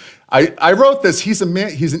him. I wrote this. He's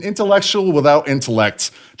an intellectual without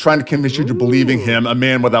intellect, trying to convince you to believing him, a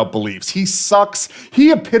man without beliefs. He sucks. He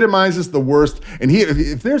epitomizes the worst. And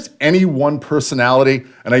if there's any one personality,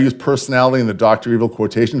 and I use personality in the Dr. Evil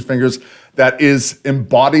quotation fingers, that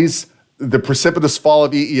embodies the precipitous fall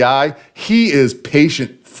of EEI, he is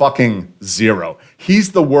patient fucking zero.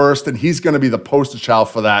 He's the worst, and he's going to be the poster child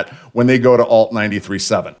for that when they go to Alt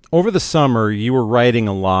 93.7. Over the summer, you were writing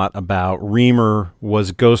a lot about Reamer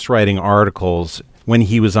was ghostwriting articles when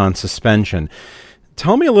he was on suspension.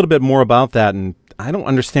 Tell me a little bit more about that, and I don't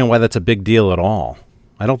understand why that's a big deal at all.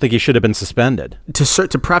 I don't think he should have been suspended.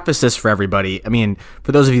 To preface this for everybody,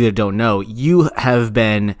 for those of you that don't know, you have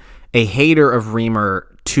been a hater of Reamer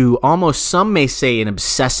to almost, some may say, an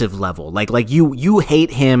obsessive level. Like you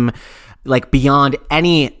hate him beyond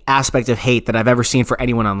any aspect of hate that I've ever seen for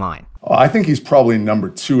anyone online. Oh, I think he's probably number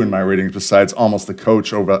 2 in my ratings besides almost the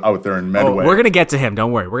coach out there in Medway. Oh, we're going to get to him.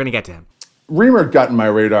 Don't worry. We're going to get to him. Reamer got in my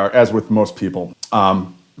radar, as with most people,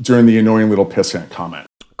 during the annoying little pissant comment.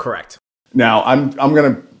 Correct. Now, I'm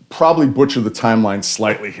going to probably butcher the timeline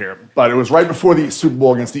slightly here, but it was right before the Super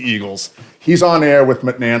Bowl against the Eagles. He's on air with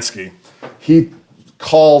Matnansky. He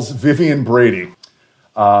calls Vivian Brady.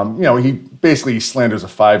 He basically slanders a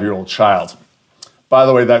 5-year-old child. By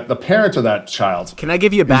the way, the parent of that child. Can I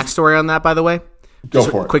give you a backstory on that, by the way? Go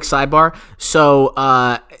for it. Quick sidebar. So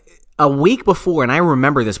a week before, and I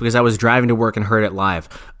remember this because I was driving to work and heard it live.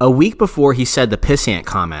 A week before he said the pissant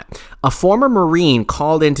comment, a former Marine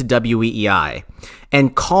called into WEEI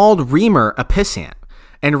and called Reamer a pissant.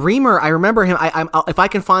 And Reamer, I remember him. If I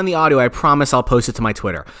can find the audio, I promise I'll post it to my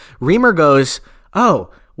Twitter. Reamer goes, "Oh,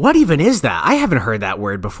 what even is that? I haven't heard that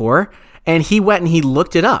word before." And he went and he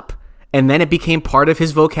looked it up. And then it became part of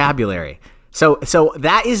his vocabulary. So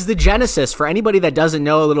that is the genesis for anybody that doesn't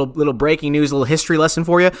know. A little breaking news, a little history lesson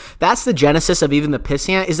for you. That's the genesis of even the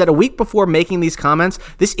pissant, is that a week before making these comments,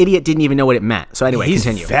 this idiot didn't even know what it meant. So anyway, he's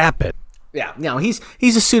continue. vapid. Yeah, no, he's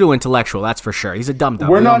a pseudo-intellectual, that's for sure. He's a dumb.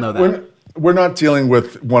 We all know that. We're not dealing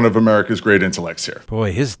with one of America's great intellects here.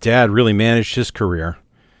 Boy, his dad really managed his career.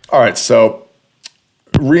 All right, so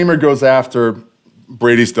Reamer goes after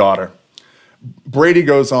Brady's daughter. Brady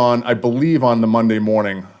goes on, I believe, on the Monday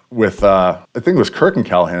morning with, I think it was Kirk and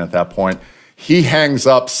Callahan at that point. He hangs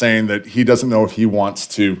up saying that he doesn't know if he wants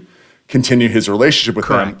to continue his relationship with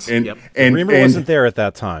Correct. them. And Reamer wasn't there at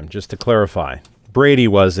that time, just to clarify. Brady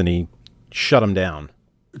was, and he shut him down.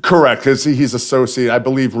 Correct, because he's associated. I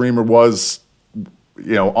believe Reamer was,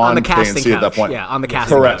 on the casting KNC couch. at that point. Yeah, on the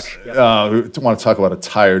casting Correct. couch. Yep. We want to talk about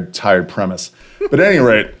a tired premise. But at any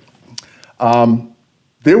rate,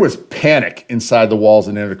 There was panic inside the walls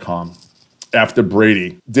in Intercom after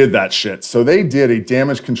Brady did that shit. So they did a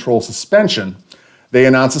damage control suspension. They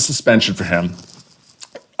announced a suspension for him,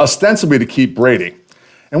 ostensibly to keep Brady.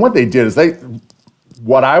 And what they did is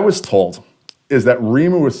what I was told is that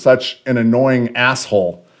Rima was such an annoying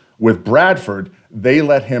asshole with Bradford, they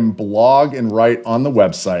let him blog and write on the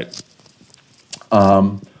website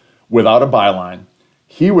without a byline.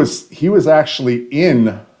 He was actually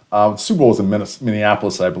in, Super Bowl was in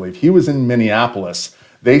Minneapolis, I believe. He was in Minneapolis.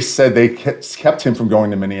 They said they kept him from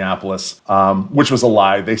going to Minneapolis, which was a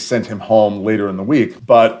lie. They sent him home later in the week.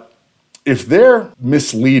 But if they're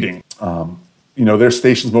misleading, their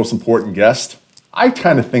station's most important guest, I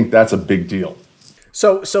kind of think that's a big deal.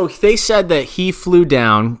 So they said that he flew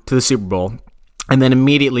down to the Super Bowl and then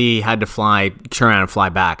immediately had to turn around and fly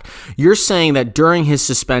back. You're saying that during his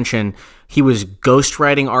suspension, he was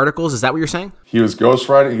ghostwriting articles? Is that what you're saying? He was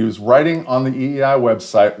ghostwriting. He was writing on the EEI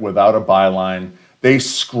website without a byline. They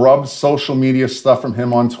scrubbed social media stuff from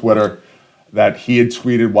him on Twitter that he had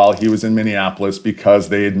tweeted while he was in Minneapolis because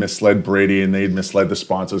they had misled Brady and they had misled the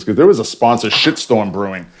sponsors, because there was a sponsor shitstorm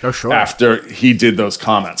brewing after he did those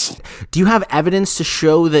comments. Do you have evidence to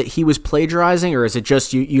show that he was plagiarizing, or is it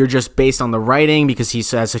just you're just based on the writing because he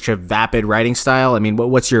has such a vapid writing style? I mean,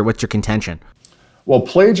 what's your contention? Well,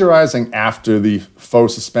 plagiarizing after the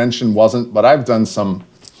faux suspension wasn't, but I've done some.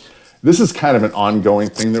 This is kind of an ongoing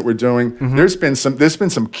thing that we're doing. Mm-hmm. There's been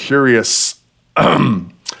some curious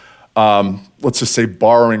let's just say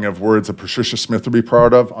borrowing of words that Patricia Smith would be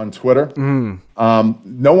proud of on Twitter.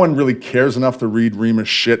 No one really cares enough to read Rima's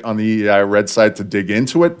shit on the EEI Red site to dig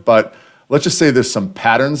into it, but let's just say there's some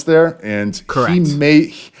patterns there, and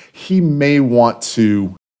he may want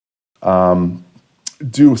to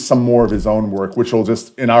do some more of his own work, which will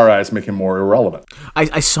just, in our eyes, make him more irrelevant.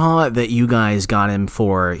 I saw that you guys got him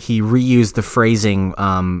he reused the phrasing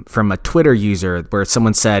from a Twitter user where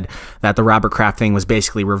someone said that the Robert Kraft thing was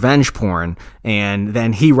basically revenge porn, and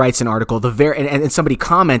then he writes an article, and somebody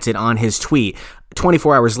commented on his tweet.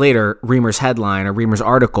 24 hours later, Reamer's headline or Reamer's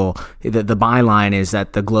article, the byline is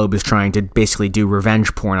that the Globe is trying to basically do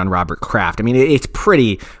revenge porn on Robert Kraft. I mean, it's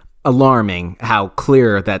pretty alarming how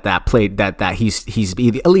clear that he's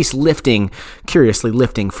at least curiously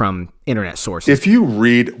lifting from internet sources. If you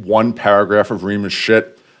read one paragraph of Rima's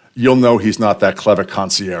shit, you'll know he's not that clever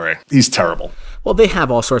concierge. He's terrible. Well, they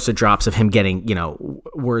have all sorts of drops of him getting,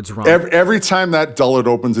 words wrong. Every time that dullard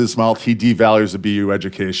opens his mouth, he devalues the BU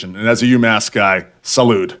education. And as a UMass guy,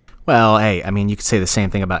 salute. Well, hey, I mean, you could say the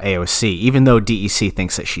same thing about AOC, even though DEC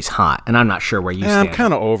thinks that she's hot, and I'm not sure where you stand. I'm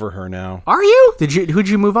kind of over her now. Are you? Who'd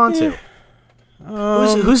you move on to?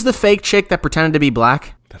 Who's the fake chick that pretended to be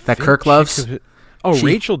black that Kirk loves?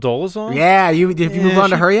 Rachel Dolezal? Yeah, have you moved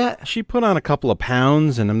on to her yet? She put on a couple of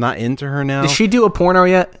pounds, and I'm not into her now. Did she do a porno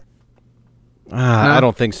yet? No? I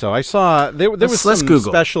don't think so. I saw there was some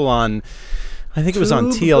special on, I think it was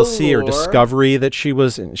on TLC or Discovery that she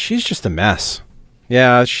was in. She's just a mess.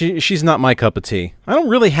 Yeah, she's not my cup of tea. I don't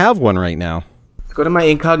really have one right now. Go to my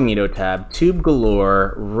incognito tab. Tube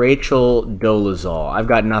galore, Rachel Dolezal. I've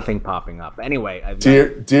got nothing popping up. Anyway.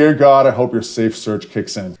 Dear God, I hope your safe search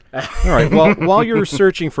kicks in. All right. Well, while you're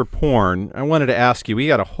searching for porn, I wanted to ask you, we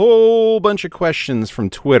got a whole bunch of questions from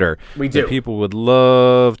Twitter. We do. That people would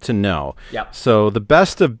love to know. Yep. So the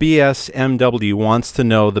best of BSMW wants to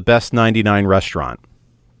know the best 99 restaurant.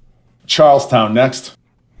 Charlestown, next.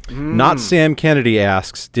 Not Sam Kennedy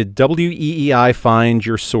asks, did WEEI find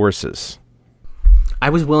your sources? I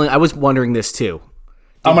was wondering this too.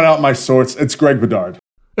 I'm going to out my source. It's Greg Bedard.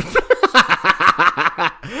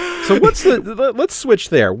 So let's switch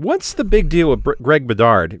there. What's the big deal with Greg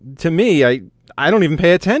Bedard? To me, I don't even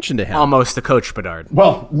pay attention to him. Almost the coach Bedard.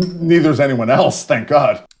 Well, neither's anyone else, thank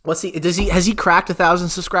God. Has he cracked 1,000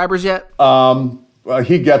 subscribers yet?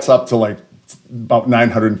 He gets up to like about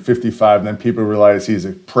 955, and then people realize he's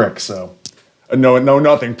a prick, so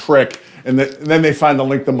nothing prick. And then they find the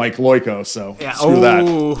link to Mike Loico, so screw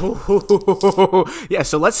that. Yeah,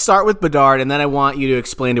 so let's start with Bedard, and then I want you to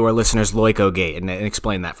explain to our listeners Loico Gate and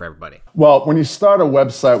explain that for everybody. Well, when you start a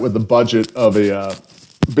website with the budget of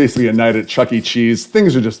basically a night at Chuck E. Cheese,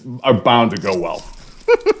 things are bound to go well.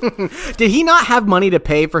 Did he not have money to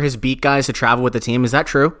pay for his beat guys to travel with the team? Is that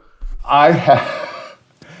true?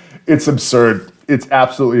 It's absurd. It's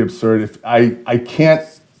absolutely absurd. I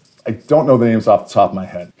don't know the names off the top of my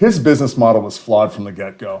head. His business model was flawed from the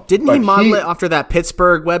get-go. Didn't he model it after that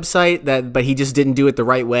Pittsburgh website, but he just didn't do it the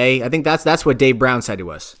right way? I think that's what Dave Brown said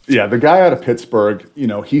to us. Yeah, the guy out of Pittsburgh,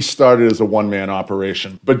 he started as a one-man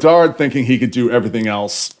operation. Bedard, thinking he could do everything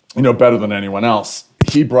else, better than anyone else.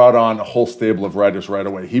 he brought on a whole stable of writers right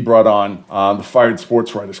away. He brought on the Fired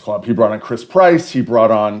Sports Writers Club. He brought on Chris Price. He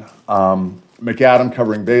brought on McAdam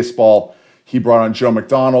covering baseball. He brought on Joe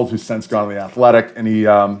McDonald, who's since gone to The Athletic. And he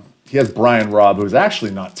has Brian Robb, who's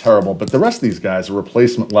actually not terrible. But the rest of these guys are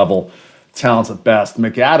replacement level talents at best.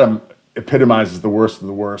 McAdam epitomizes the worst of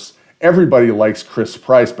the worst. Everybody likes Chris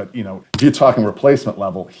Price, but, you know, if you're talking replacement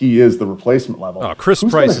level, he is the replacement level. Oh, Chris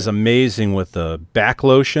Price is amazing with the back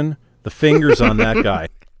lotion. The fingers on that guy.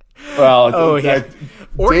 Well,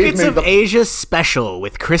 Orchids of Asia special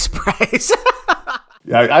with Chris Price.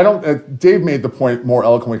 Yeah, I don't. Dave made the point more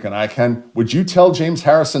eloquently than I can. Would you tell James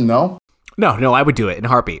Harrison no? No, I would do it in a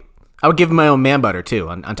heartbeat. I would give him my own man butter too.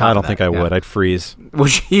 On top of that. I don't think I would. I'd freeze.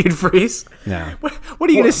 You'd freeze? No. What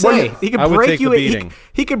are you gonna say? He could I would break take you. the beating.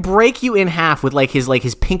 He could break you in half with like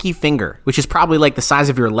his pinky finger, which is probably like the size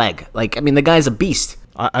of your leg. Like, I mean, the guy's a beast.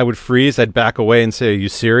 I would freeze. I'd back away and say, "Are you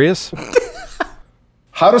serious?"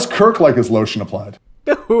 How does Kirk like his lotion applied?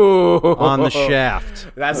 On the shaft.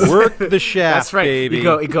 Work the shaft, that's right. baby.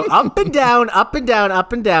 You go up and down, up and down,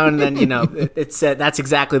 up and down, and then it's that's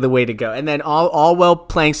exactly the way to go. And then all while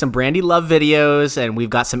playing some Brandy Love videos, and we've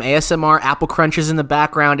got some ASMR apple crunches in the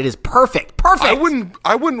background. It is perfect. I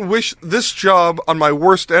wouldn't wish this job on my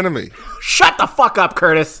worst enemy. Shut the fuck up,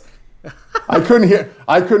 Curtis. I couldn't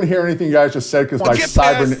hear anything you guys just said because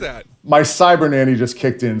my cyber nanny just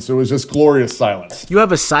kicked in, so it was just glorious silence. You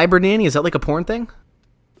have a cyber nanny? Is that like a porn thing?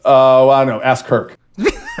 Oh, I don't know. Ask Kirk.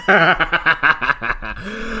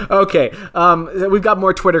 Okay. We've got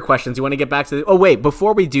more Twitter questions. You want to get back to oh, wait.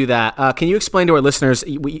 Before we do that, can you explain to our listeners,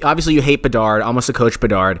 obviously you hate Bedard, almost a coach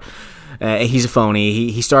Bedard. He's a phony.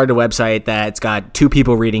 He started a website that's got 2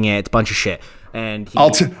 people reading it. It's a bunch of shit. And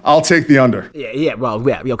I'll take the under. Yeah. Well,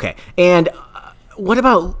 yeah. Okay. And what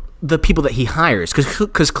about the people that he hires?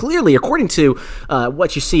 Because clearly, according to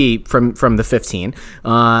what you see from the 15,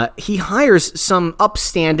 he hires some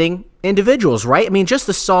upstanding individuals, right? I mean, just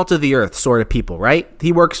the salt of the earth sort of people, right?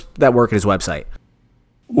 He works that work at his website.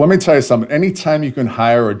 Let me tell you something. Anytime you can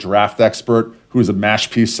hire a draft expert who's a mash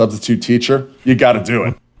piece substitute teacher, you got to do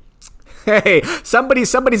it. Hey,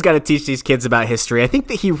 somebody's got to teach these kids about history. I think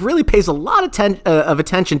that he really pays a lot of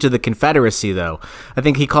attention to the Confederacy, though. I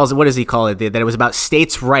think he calls it, what does he call it? That it was about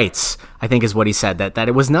states' rights, I think is what he said. That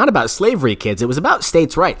it was not about slavery, kids. It was about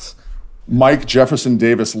states' rights. Mike Jefferson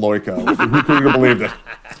Davis Loico. Who could have believed it?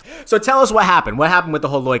 So tell us what happened. What happened with the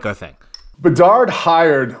whole Loico thing? Bedard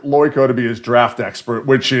hired Loico to be his draft expert,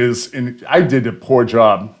 which is, I did a poor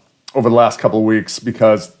job over the last couple of weeks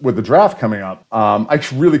because with the draft coming up, I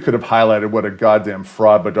really could have highlighted what a goddamn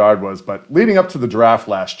fraud Bedard was. But leading up to the draft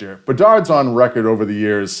last year, Bedard's on record over the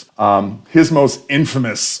years. His most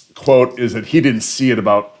infamous quote is that he didn't see it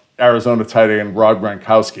about Arizona tight end Rob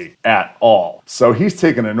Gronkowski at all. So he's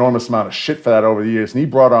taken an enormous amount of shit for that over the years. And he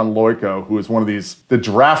brought on Loico, who is one of the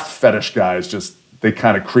draft fetish guys. Just, they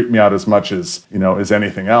kind of creep me out as much as, as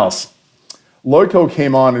anything else. Loico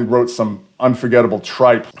came on and wrote some unforgettable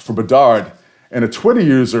tripe for Bedard, and a Twitter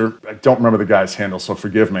user, I don't remember the guy's handle, so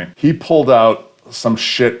forgive me, he pulled out some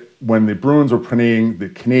shit when the Bruins were playing the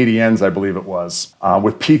Canadiens, I believe it was,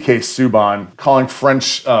 with PK Subban, calling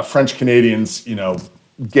French Canadians,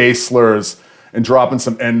 gay slurs and dropping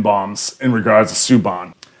some N-bombs in regards to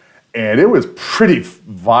Subban. And it was pretty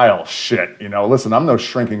vile shit, Listen, I'm no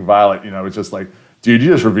shrinking violet, it's just like, dude, you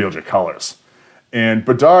just revealed your colors. And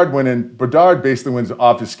Bedard basically went into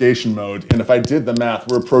obfuscation mode. And if I did the math,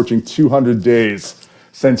 we're approaching 200 days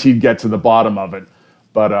since he'd get to the bottom of it.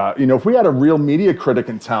 But, if we had a real media critic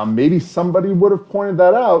in town, maybe somebody would have pointed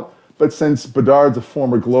that out. But since Bedard's a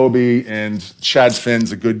former Globie and Chad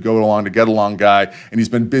Finn's a good get-along guy, and he's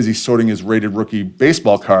been busy sorting his rated rookie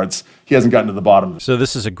baseball cards, he hasn't gotten to the bottom of it. So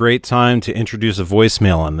this is a great time to introduce a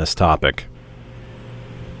voicemail on this topic.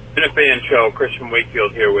 Minute Fan Show, Christian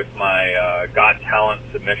Wakefield here with my Got Talent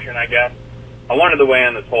submission, I guess. I wanted to weigh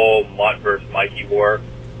in this whole Mutt versus Mikey war.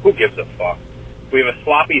 Who gives a fuck? We have a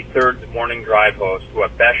sloppy third morning drive host who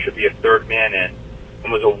at best should be a third man in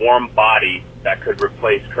and was a warm body that could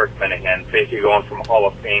replace Kirk Minahan, basically going from Hall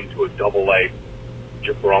of Fame to a double-A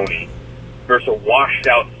jabroni, versus a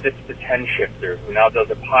washed-out 6 to 10 shifter who now does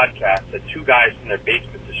a podcast that 2 guys from their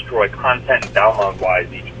basement destroy content and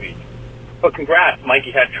download-wise each week. But congrats,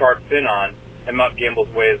 Mikey had Chart Finn on, and Mutt gambles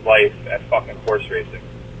away his life at fucking horse racing.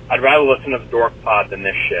 I'd rather listen to the Dork Pod than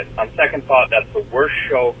this shit. On second thought, that's the worst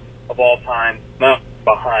show of all time. Mutt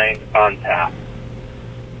behind on tap.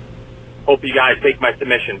 Hope you guys take my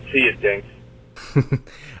submission. See you, Dinks.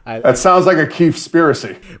 That sounds like a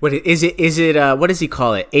Keith-spiracy. What is it? What does he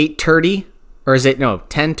call it? 830? Or is it, no,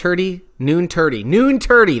 10:30? Noon 30. Noon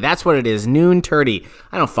 30. That's what it is. Noon 30.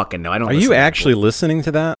 I don't fucking know. I don't. Are you actually listening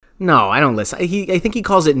to that? No, I don't listen. I think he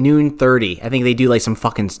calls it Noon 30. I think they do like some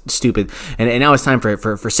fucking stupid. And now it's time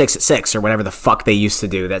for 6 at 6 or whatever the fuck they used to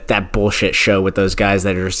do. That bullshit show with those guys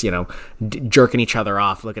that are just, jerking each other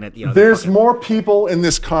off, looking at, There's more people in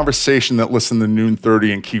this conversation that listen to Noon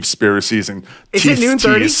 30 and Keefspiracies and Is it Noon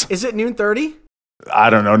 30? Is it Noon 30?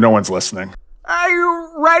 I don't know. No one's listening. Are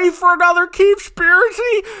you ready for another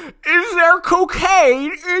Keefspiracy? Is there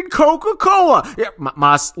cocaine in Coca-Cola? Yeah,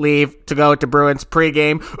 must leave to go to Bruins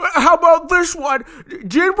pregame. How about this one?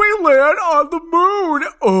 Did we land on the moon?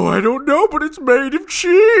 Oh, I don't know, but it's made of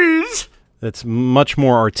cheese. That's much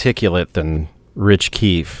more articulate than Rich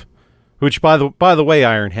Keefe. Which, by the way,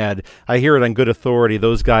 Ironhead, I hear it on good authority.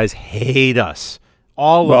 Those guys hate us.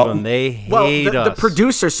 All of them, they hate us. The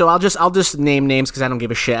producer, so I'll just name names because I don't give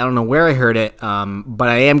a shit. I don't know where I heard it, but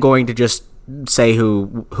I am going to just say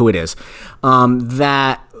who it is.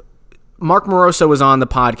 That Mark Moroso was on the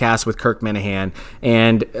podcast with Kirk Minahan,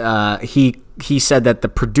 and he said that the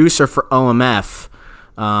producer for OMF,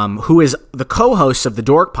 who is the co-host of the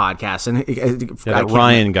Dork podcast, and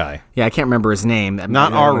Ryan guy. Yeah, I can't remember his name.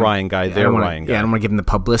 Not our Ryan guy, their Ryan guy. Yeah, I don't want to give him the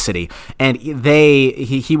publicity. And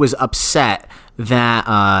he was upset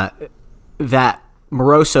that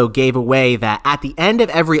Moroso gave away that at the end of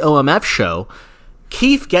every OMF show,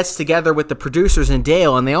 Keefe gets together with the producers and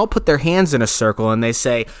Dale, and they all put their hands in a circle and they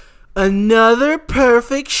say, "Another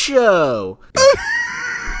perfect show."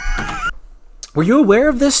 Were you aware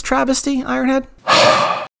of this travesty, Ironhead?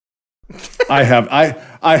 I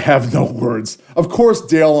have no words. Of course,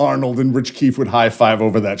 Dale Arnold and Rich Keefe would high five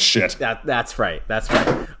over that shit. That's right.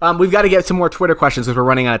 We've got to get some more Twitter questions because we're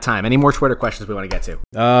running out of time. Any more Twitter questions we want to get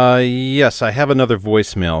to? Yes, I have another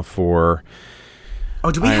voicemail for.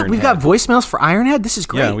 Oh, do we have? We've got voicemails for Ironhead. This is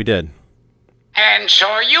great. Yeah, we did. And so,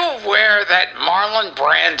 are you aware that Marlon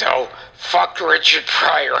Brando fucked Richard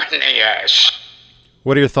Pryor in the ass?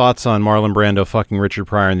 What are your thoughts on Marlon Brando fucking Richard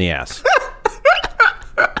Pryor in the ass?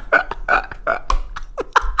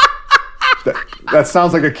 That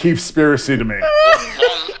sounds like a Keefspiracy to me.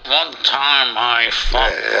 One time I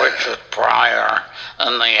fucked Richard Pryor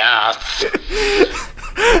in the ass.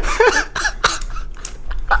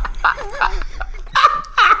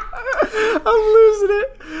 I'm losing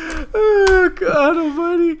it. Oh, God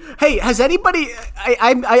almighty. Hey, has anybody...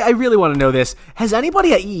 I really want to know this. Has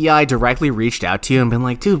anybody at EEI directly reached out to you and been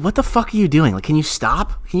like, dude, what the fuck are you doing? Like, can you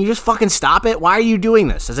stop? Can you just fucking stop it? Why are you doing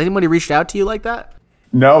this? Has anybody reached out to you like that?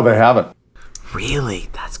 No, they haven't. Really?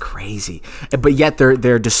 That's crazy. But yet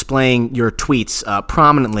they're displaying your tweets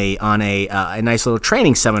prominently on a nice little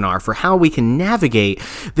training seminar for how we can navigate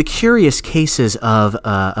the curious cases of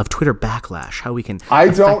Twitter backlash. How we can I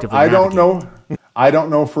don't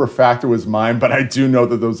know for a fact it was mine, but I do know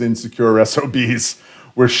that those insecure SOBs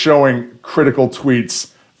were showing critical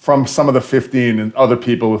tweets from some of the 15 and other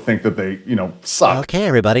people who think that they, suck. Okay,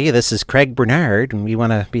 everybody, this is Craig Bernard, and we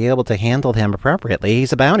want to be able to handle him appropriately.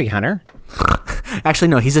 He's a bounty hunter. Actually,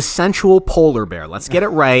 no, he's a sensual polar bear. Let's get it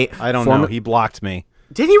right. I don't know. He blocked me.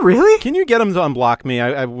 Did he really? Can you get him to unblock me?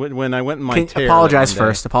 When I went in my tear. Apologize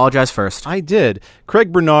first. I did.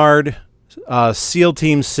 Craig Bernard, SEAL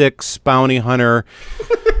Team 6, bounty hunter.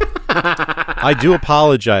 I do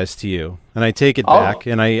apologize to you, and I take it back,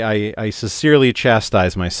 and I sincerely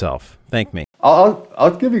chastise myself. Thank me.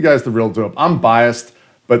 I'll give you guys the real dope. I'm biased,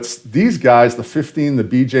 but these guys, the 15, the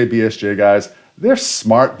BSJ guys, they're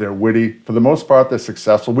smart, they're witty. For the most part, they're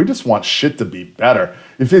successful. We just want shit to be better.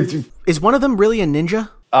 Is one of them really a ninja?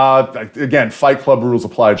 Again, Fight Club rules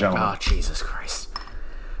apply, gentlemen. Oh, Jesus Christ.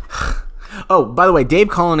 Oh, by the way, Dave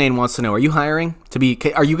Cullinane wants to know, are you hiring to be,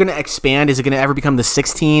 are you going to expand? Is it going to ever become the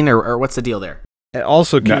 16 or what's the deal there?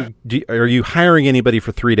 Also, are you hiring anybody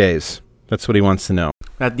for 3 days? That's what he wants to know.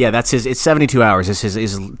 That's his, it's 72 hours is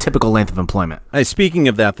his typical length of employment. Hey, speaking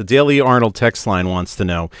of that, the Daily Arnold text line wants to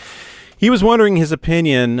know. He was wondering his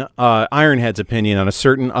opinion, Ironhead's opinion, on a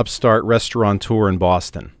certain upstart restaurateur in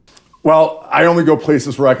Boston. Well, I only go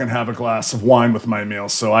places where I can have a glass of wine with my meal,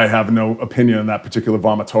 so I have no opinion on that particular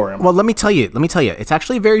vomitorium. Well, let me tell you, it's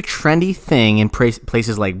actually a very trendy thing in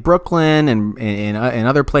places like Brooklyn and in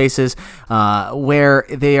other places where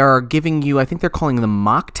they are giving you, I think they're calling them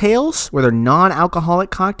mocktails, where they're non-alcoholic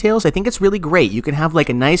cocktails. I think it's really great. You can have like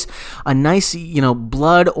a nice,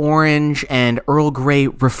 blood orange and Earl Grey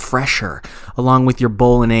refresher along with your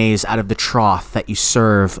bolognese out of the trough that you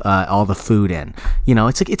serve all the food in.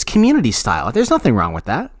 It's community style. There's nothing wrong with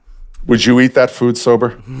that. Would you eat that food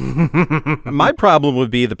sober? My problem would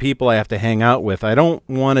be the people I have to hang out with. I don't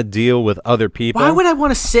want to deal with other people. Why would I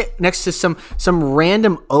want to sit next to some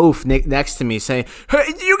random oaf next to me saying,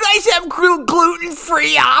 "Hey, do you guys have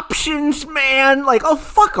gluten-free options, man?" Like, oh,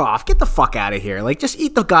 fuck off. Get the fuck out of here. Like, just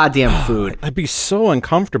eat the goddamn food. I'd be so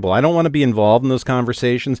uncomfortable. I don't want to be involved in those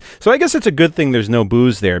conversations. So I guess it's a good thing there's no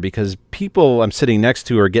booze there, because people I'm sitting next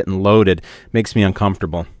to are getting loaded. Makes me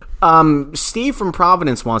uncomfortable. Steve from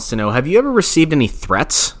Providence wants to know, have you ever received any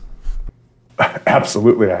threats?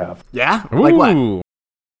 Absolutely, I have. Yeah? Like what?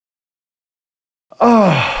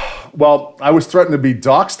 Well, I was threatened to be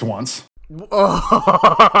doxxed once.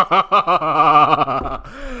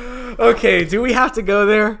 Okay, do we have to go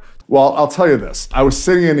there? Well, I'll tell you this. I was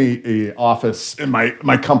sitting in a office in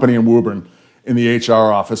my company in Woburn, in the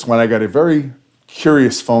HR office, when I got a very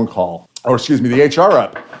curious phone call. The HR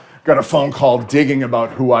rep got a phone call digging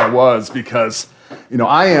about who I was, because,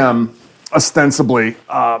 I am ostensibly,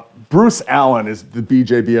 Bruce Allen is the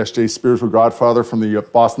BJBSJ spiritual godfather from the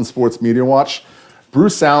Boston Sports Media Watch.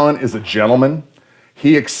 Bruce Allen is a gentleman.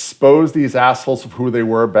 He exposed these assholes of who they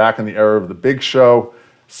were back in the era of the Big Show,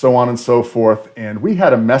 so on and so forth. And we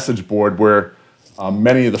had a message board where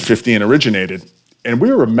many of the 15 originated. And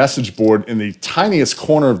we were a message board in the tiniest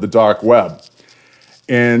corner of the dark web.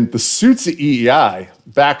 And the suits at EEI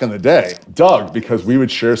back in the day dug, because we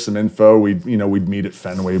would share some info. We'd meet at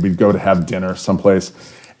Fenway. We'd go to have dinner someplace.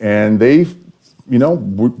 And they,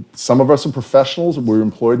 some of us are professionals. We were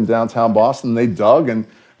employed in downtown Boston. They dug, and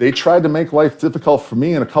they tried to make life difficult for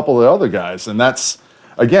me and a couple of the other guys. And that's,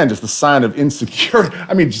 again, just a sign of insecurity.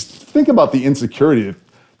 I mean, just think about the insecurity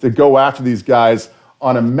to go after these guys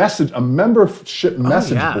on a membership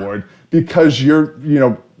message board, because you're,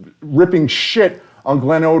 ripping shit on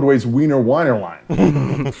Glenn Ordway's Wiener Weiner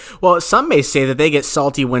line. Well, some may say that they get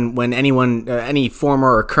salty when anyone, any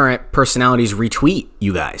former or current personalities retweet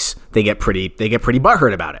you guys. They get pretty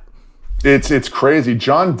butthurt about it. It's crazy.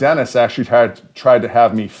 John Dennis actually tried to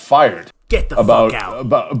have me fired. Get the fuck out.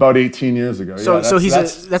 About 18 years ago.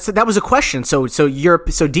 That was a question. So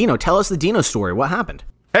Dino, tell us the Dino story. What happened?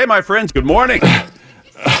 Hey, my friends. Good morning.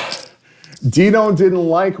 Dino didn't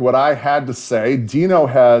like what I had to say. Dino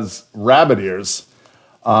has rabbit ears.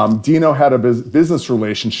 Dino had a business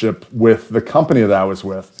relationship with the company that I was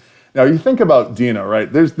with. Now, you think about Dino,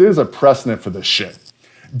 right? There's a precedent for this shit.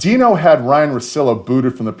 Dino had Ryan Russillo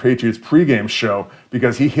booted from the Patriots pregame show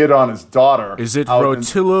because he hit on his daughter. Is it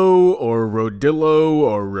Rotillo or Rodillo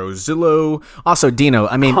or Rosillo? Also, Dino,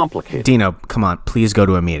 complicated. Dino, come on, please go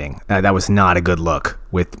to a meeting. That was not a good look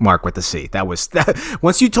with Mark with the C.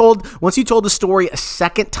 Once you told the story a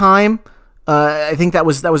second time, I think that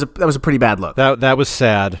was a pretty bad look. That was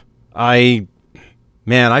sad. I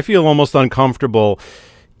feel almost uncomfortable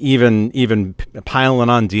even piling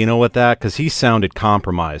on Dino with that, because he sounded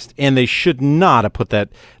compromised, and they should not have put that.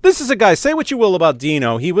 This is a guy, say what you will about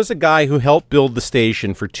Dino, he was a guy who helped build the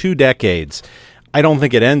station for 2 decades. I don't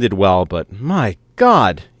think it ended well, but my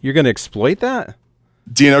God, you're going to exploit that?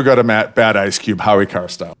 Dino got a bad Ice Cube, Howie Carr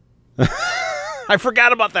style. I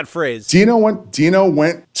forgot about that phrase. Dino went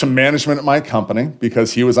to management at my company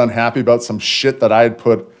because he was unhappy about some shit that I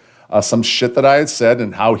had said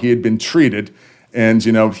and how he had been treated. And,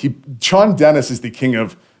 John Dennis is the king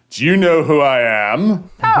of, do you know who I am?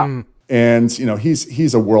 Oh. And,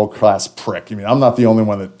 he's a world-class prick. I mean, I'm not the only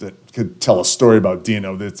one that could tell a story about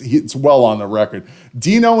Dino. It's well on the record.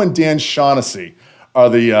 Dino and Dan Shaughnessy are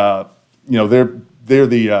they're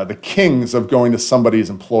the kings of going to somebody's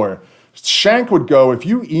employer. Shank would go, if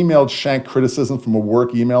you emailed Shank criticism from a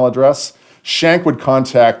work email address, Shank would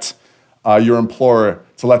contact your employer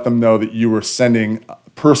to let them know that you were sending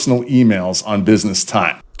personal emails on business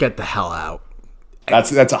time. Get the hell out.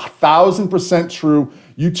 That's 1,000% true.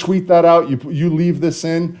 You tweet that out, you leave this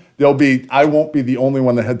in, I won't be the only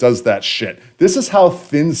one that does that shit. This is how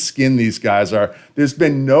thin-skinned these guys are. There's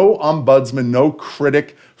been no ombudsman, no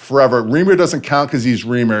critic forever. Reamer doesn't count because he's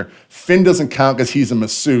Reamer. Finn doesn't count because he's a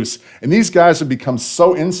masseuse. And these guys have become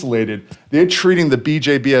so insulated, they're treating the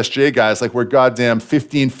BJBSJ guys like we're goddamn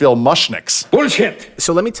 15 Phil Mushnicks. Bullshit.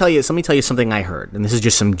 So let me tell you something I heard, and this is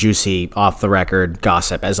just some juicy off-the-record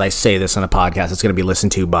gossip. As I say this on a podcast, it's going to be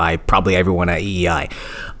listened to by probably everyone at EEI.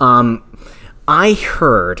 I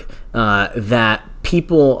heard that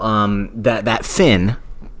people that Finn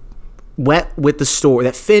went with the story,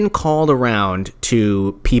 that Finn called around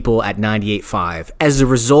to people at 98.5 as a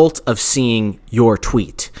result of seeing your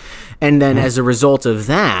tweet. And then as a result of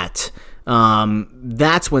that,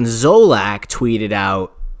 that's when Zolak tweeted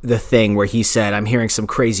out the thing where he said, I'm hearing some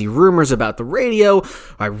crazy rumors about the radio.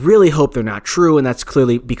 I really hope they're not true. And that's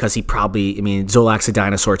clearly because Zolak's a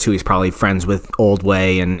dinosaur too. He's probably friends with Old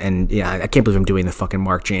Way. And yeah, I can't believe I'm doing the fucking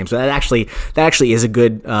Mark James. But that actually is a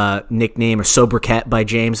good nickname, or sobriquet by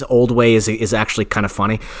James. Old Way is actually kind of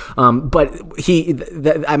funny. But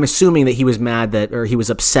I'm assuming that he was mad or he was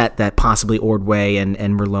upset that possibly Ordway and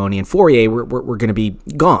Merloni and Fourier were going to be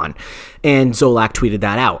gone. And Zolak tweeted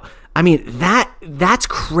that out. I mean, that's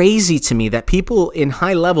crazy to me that people in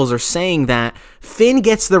high levels are saying that Finn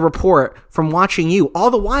gets the report from watching you. All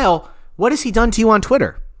the while, what has he done to you on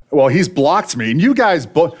Twitter? Well, he's blocked me, and you guys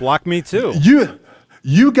both blocked me too.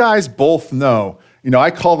 You guys both know. I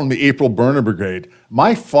called them the April Burner Brigade.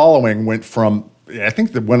 My following went from, I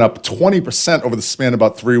think it went up 20% over the span of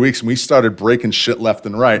about 3 weeks, and we started breaking shit left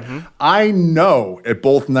and right. Mm-hmm. I know at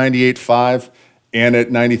both 98.5 and at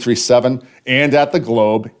 93.7 and at the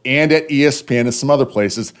Globe and at ESPN and some other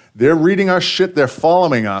places, they're reading our shit. They're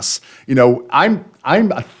following us. I'm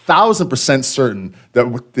 1,000% certain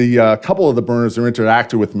that the couple of the burners who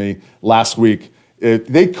interacted with me last week,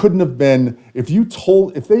 they couldn't have been, if they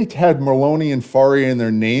had Merloni and Fourier in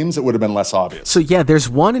their names, it would have been less obvious. So yeah, there's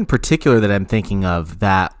one in particular that I'm thinking of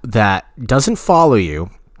that doesn't follow you,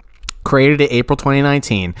 created it April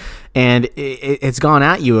 2019, and it's gone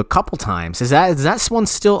at you a couple times. Is that one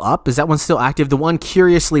still up? Is that one still active? The one,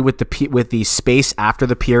 curiously, with the space after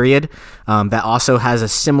the period, that also has a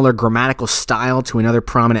similar grammatical style to another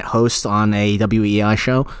prominent host on a WEI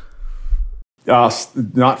show?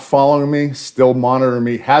 Not following me, still monitoring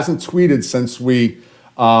me, hasn't tweeted since we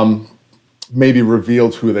maybe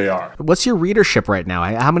revealed who they are. What's your readership right now?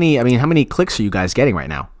 How many clicks are you guys getting right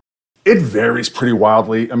now? It varies pretty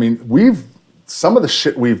wildly. I mean, some of the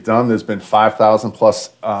shit we've done, there's been 5,000 plus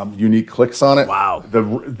unique clicks on it. Wow. The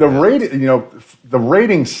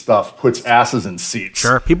rating stuff puts asses in seats.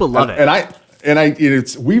 Sure, people love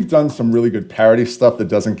it. We've done some really good parody stuff that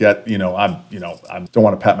doesn't get, I don't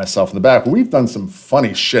want to pat myself in the back, but we've done some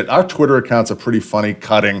funny shit. Our Twitter accounts are pretty funny,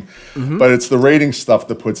 cutting, but it's the rating stuff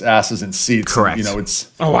that puts asses in seats. Correct.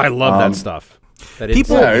 I love that stuff.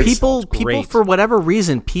 People, for whatever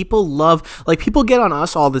reason, people love, people get on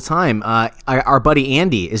us all the time. Our buddy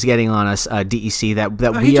Andy is getting on us,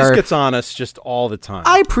 DEC, he just gets on us just all the time.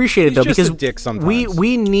 I appreciate it, though, He's because just a dick sometimes.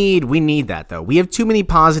 we need that, though. We have too many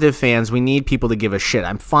positive fans. We need people to give a shit.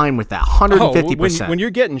 I'm fine with that, 150%. When you're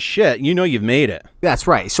getting shit, you've made it. That's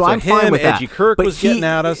right. So I'm fine with that. Edgy Kirk was getting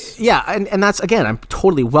at us. Yeah, and that's, again, I'm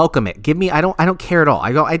totally welcome it. Give me, I don't care at all.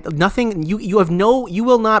 Nothing. You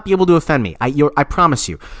will not be able to offend me. I promise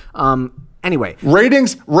you. Anyway,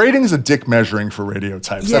 ratings a dick measuring for radio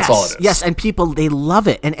types. Yes, that's all it is. Yes, and people, they love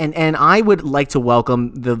it. And I would like to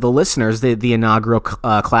welcome the listeners, the inaugural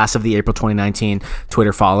class of the April 2019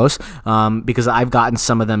 Twitter follows, because I've gotten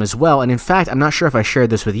some of them as well. And in fact, I'm not sure if I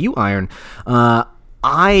shared this with you, Iron.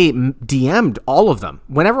 I DM'd all of them.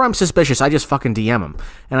 Whenever I'm suspicious, I just fucking DM them.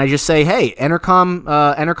 And I just say, hey,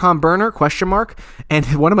 Entercom burner, ? And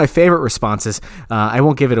one of my favorite responses, I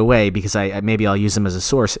won't give it away because maybe I'll use them as a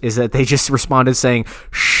source, is that they just responded saying,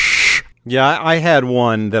 shh. Yeah, I had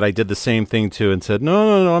one that I did the same thing to and said,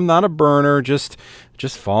 no, I'm not a burner, just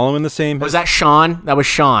following the same. Was that Sean? That was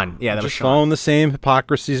Sean. Yeah, that was Sean. Following the same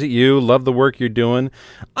hypocrisies that you. Love the work you're doing.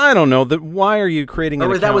 I don't know. Why are you creating an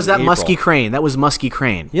account that was that in Muskie Crane. That was Muskie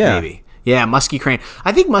Crane. Yeah. Maybe. Yeah, Muskie Crane.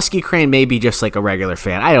 I think Muskie Crane may be just like a regular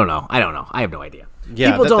fan. I don't know. I have no idea.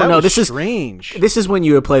 Yeah, people don't know. This strange. This is when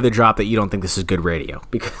you play the drop that you don't think this is good radio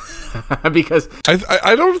because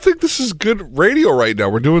I don't think this is good radio right now.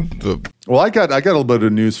 We're doing the. Well, I got a little bit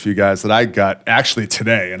of news for you guys that I got actually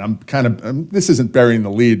today, and I'm kind of this isn't burying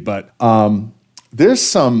the lead, but there's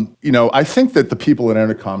some. I think that the people at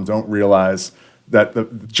Entercom don't realize that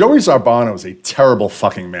Joey Zarbano is a terrible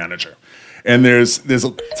fucking manager, and there's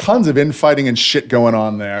tons of infighting and shit going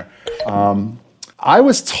on there. I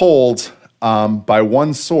was told. By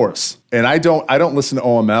one source, and I don't listen to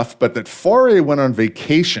OMF, but that Fourier went on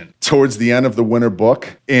vacation towards the end of the winter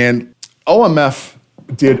book, and OMF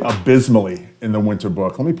did abysmally in the winter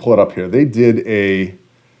book. Let me pull it up here. They did a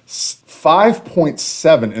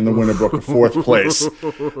 5.7 in the winter book of fourth place.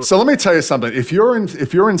 So let me tell you something. If you're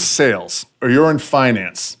in sales or you're in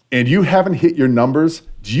finance and you haven't hit your numbers,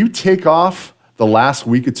 do you take off the last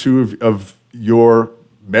week or two of your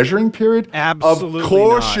measuring period? Absolutely Of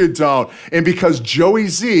course not. you don't. And because Joey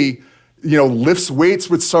Z, lifts weights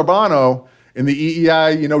with Sarbano in the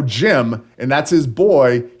EEI, gym, and that's his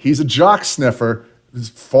boy, he's a jock sniffer.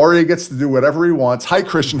 Fourier gets to do whatever he wants. Hi,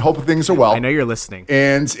 Christian. Hope things are well. I know you're listening.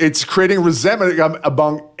 And it's creating resentment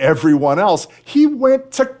among everyone else. He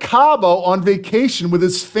went to Cabo on vacation with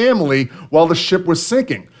his family while the ship was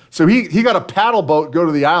sinking. So he got a paddle boat, go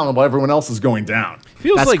to the island while everyone else is going down.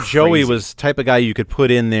 Feels That's like crazy. Joey was the type of guy you could put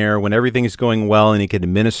in there when everything's going well and he could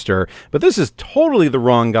administer. But this is totally the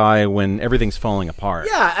wrong guy when everything's falling apart.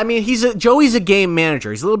 Yeah, I mean, Joey's a game manager.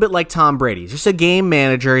 He's a little bit like Tom Brady. He's just a game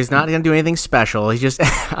manager. He's not going to do anything special. He's just,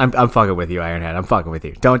 I'm fucking with you, Ironhead. I'm fucking with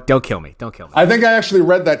you. Don't kill me. Don't kill me. I think I actually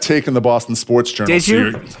read that take in the Boston Sports Journal. Did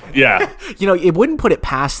you? Yeah. It wouldn't put it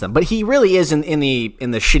past them, but he really is in the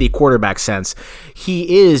shitty quarterback sense.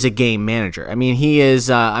 He is a game manager. I mean, he is.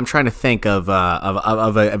 I'm trying to think of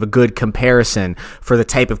a good comparison for the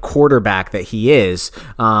type of quarterback that he is.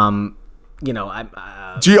 Do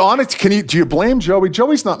you blame Joey?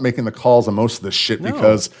 Joey's not making the calls on most of this shit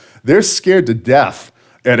because they're scared to death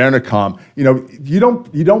at Entercom.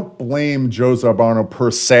 You don't blame Joe Zarbano per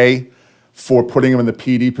se for putting him in the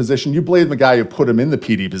PD position. You blame the guy who put him in the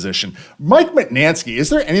PD position. Mike Mutnansky, is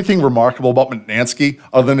there anything remarkable about Mutnansky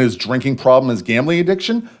other than his drinking problem, his gambling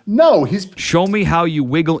addiction? No, Show me how you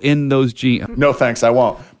wiggle in those GM. No, thanks, I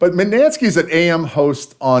won't. But Mutnansky's an AM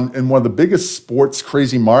host in one of the biggest sports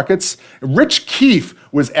crazy markets. Rich Keefe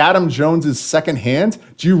was Adam Jones's second hand.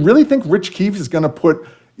 Do you really think Rich Keefe is going to put,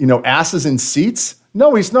 asses in seats?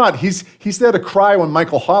 No, he's not. He's there to cry when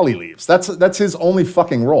Michael Hawley leaves. That's his only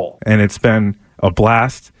fucking role. And it's been a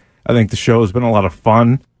blast. I think the show has been a lot of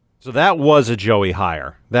fun. So that was a Joey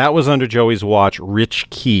hire. That was under Joey's watch, Rich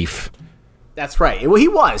Keefe. That's right. Well, he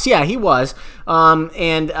was. Yeah, he was.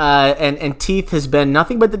 And Teeth has been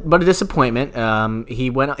nothing but a disappointment.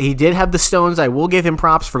 He did have the stones. I will give him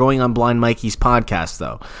props for going on Blind Mikey's podcast,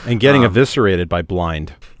 though, and getting eviscerated by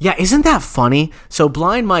Blind. Yeah, isn't that funny? So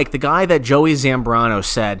Blind Mike, the guy that Joey Zambrano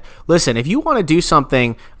said, listen, if you want to do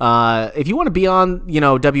something, if you want to be on,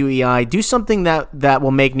 WEI, do something that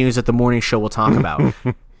will make news that the morning show will talk about.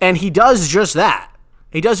 And he does just that.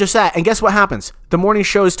 And guess what happens? The morning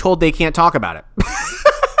show is told they can't talk about it.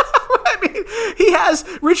 I mean, he has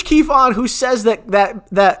Rich Keefe on, who says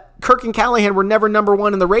that Kirk and Callahan were never number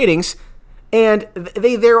one in the ratings, and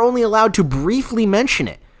they're only allowed to briefly mention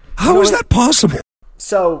it. How is that possible?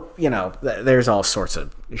 So, there's all sorts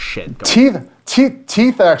of shit going on.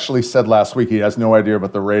 Teeth actually said last week he has no idea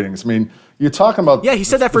about the ratings. I mean, you're talking about... Yeah, he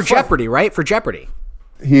said that for Jeopardy, right? For Jeopardy.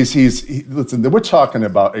 Listen, we're talking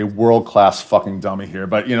about a world-class fucking dummy here,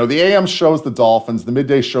 but the AM shows the Dolphins, the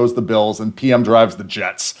midday shows the Bills, and PM drives the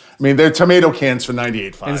Jets. I mean, they're tomato cans for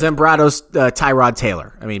 98.5. And Zambrato's Tyrod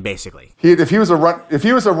Taylor. I mean, basically. If he was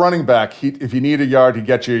a running back, if you need a yard, he'd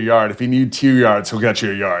get you a yard. If you need 2 yards, he'll get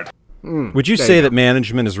you a yard. Would you say that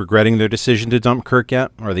management is regretting their decision to dump Kirk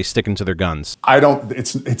yet, or are they sticking to their guns?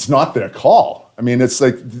 It's not their call. I mean, it's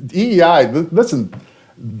like EEI. Listen.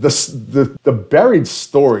 The buried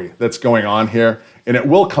story that's going on here, and it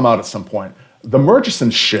will come out at some point. The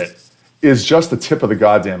Murchison shit is just the tip of the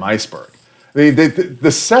goddamn iceberg.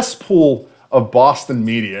 The cesspool of Boston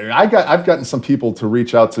media. I've gotten some people to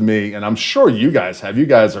reach out to me, and I'm sure you guys have. You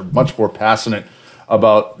guys are much more passionate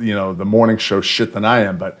about the morning show shit than I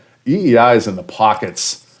am. But EEI is in the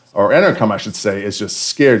pockets, or Entercom, I should say, is just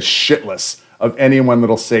scared shitless of anyone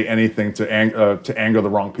that'll say anything to anger the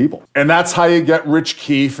wrong people. And that's how you get Rich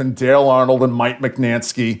Keefe and Dale Arnold and Mike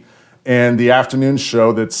Mutnansky and the afternoon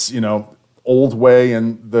show that's, Old Way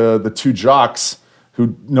and the two jocks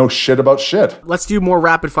who know shit about shit. Let's do more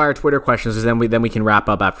rapid fire Twitter questions, and then we can wrap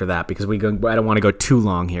up after that, because I don't want to go too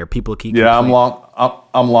long here. People keep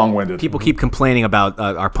I'm long-winded. People keep complaining about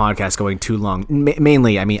our podcast going too long.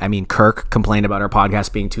 Mainly, I mean Kirk complained about our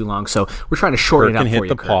podcast being too long, so we're trying to shorten it up for you. Kirk can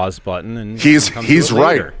hit the pause button, and he's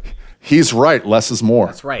right. He's right. Less is more.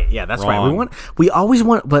 That's right. Yeah, that's right. We always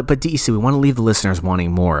want, but DEC, we want to leave the listeners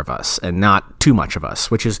wanting more of us and not too much of us.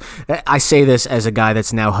 Which is, I say this as a guy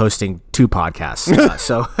that's now hosting 2 podcasts.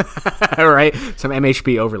 So, all right, some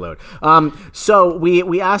MHB overload. So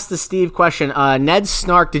we asked the Steve question. Ned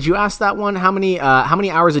Snark, did you ask that one? How many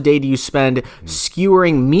hours a day do you spend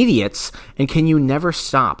skewering mediates, and can you never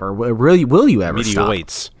stop, or will you ever stop?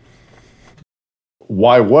 Mediates.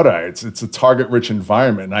 Why would I? It's a target-rich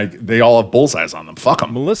environment. They all have bullseyes on them. Fuck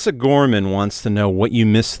them. Melissa Gorman wants to know what you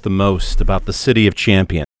miss the most about the city of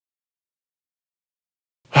Champion.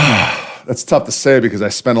 That's tough to say because I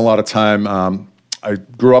spent a lot of time. I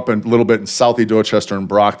grew up a little bit in Southie Dorchester and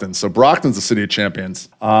Brockton. So Brockton's the city of champions.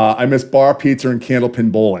 I miss bar pizza and candlepin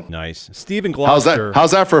bowling. Nice. Stephen Gloucester.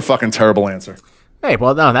 How's that for a fucking terrible answer? Hey,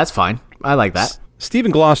 well, no, that's fine. I like that.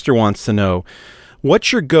 Stephen Gloucester wants to know,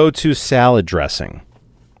 what's your go-to salad dressing?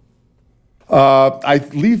 I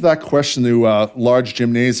leave that question to Large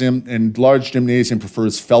Gymnasium, and Large Gymnasium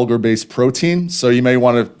prefers Felger-based protein, so you may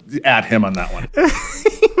want to add him on that one.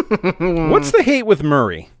 What's the hate with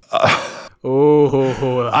Murray?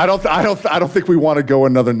 Oh, I don't think we want to go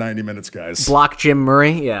another 90 minutes, guys. Block Jim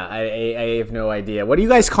Murray? Yeah, I have no idea. What do you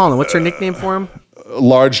guys call him? What's her nickname for him?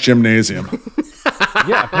 Large gymnasium.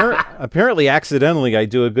 Yeah, apparently accidentally I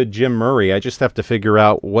do a good Jim Murray. I just have to figure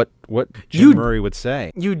out what Jim Murray would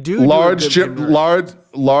say. You do large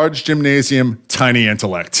gymnasium, tiny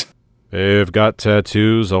intellect. I've got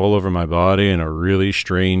tattoos all over my body and a really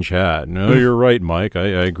strange hat. No, you're right, Mike. I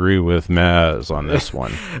agree with Maz on this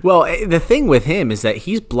one. Well, the thing with him is that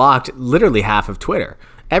he's blocked literally half of Twitter.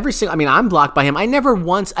 I'm blocked by him. I never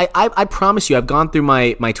once, I promise you, I've gone through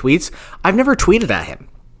my tweets. I've never tweeted at him.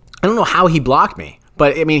 I don't know how he blocked me,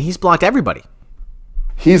 but I mean, he's blocked everybody.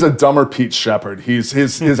 He's a dumber Pete Shepard. His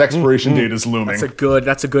expiration date is looming.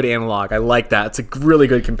 That's a good analog. I like that. It's a really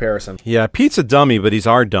good comparison. Yeah, Pete's a dummy, but he's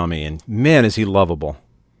our dummy, and man, is he lovable.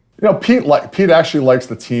 Pete actually likes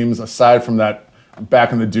the teams aside from that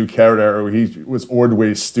back in the Duke era where he was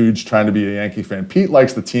Ordway's stooge trying to be a Yankee fan. Pete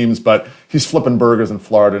likes the teams, but he's flipping burgers in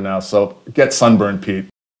Florida now, so get sunburned, Pete.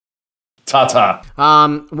 Ta-ta.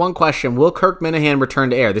 One question. Will Kirk Minahan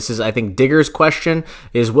return to air? This is, I think, Digger's question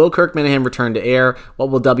is, will Kirk Minahan return to air? What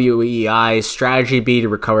will WEI's strategy be to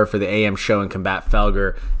recover for the AM show and combat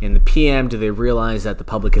Felger in the PM? Do they realize that the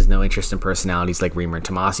public has no interest in personalities like Reamer and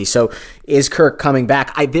Tomasi? So is Kirk coming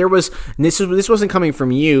back? This wasn't coming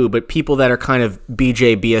from you, but people that are kind of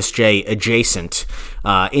BSJ adjacent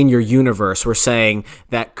in your universe were saying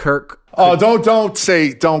that Kirk... Oh,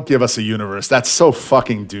 don't give us a universe. That's so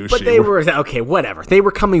fucking douchey. But they were, okay, whatever. They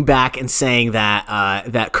were coming back and saying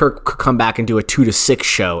that Kirk could come back and do a 2 to 6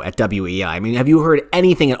 show at WEI. I mean, have you heard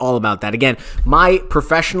anything at all about that? Again, my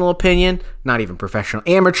professional opinion, not even professional,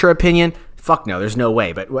 amateur opinion, fuck no, there's no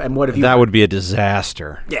way. And what have you That heard? would be a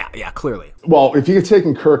disaster. Yeah, clearly. Well, if you're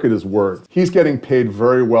taking Kirk at his word, he's getting paid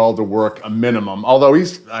very well to work a minimum. Although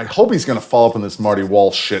I hope he's going to follow up on this Marty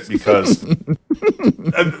Walsh shit because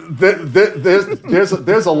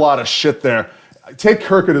there's a lot of shit there. Take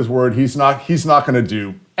Kirk at his word. He's not going to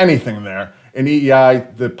do anything there. And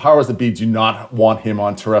EEI, the powers that be do not want him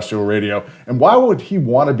on terrestrial radio. And why would he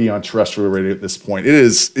want to be on terrestrial radio at this point?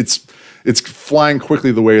 It's flying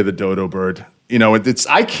quickly the way of the dodo bird.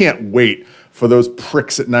 I can't wait for those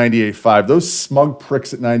pricks at 98.5, those smug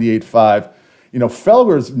pricks at 98.5.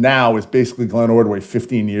 Felger's now is basically Glenn Ordway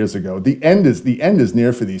 15 years ago. The end is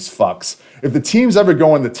near for these fucks. If the teams ever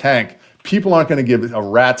go in the tank, people aren't going to give a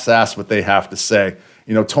rat's ass what they have to say.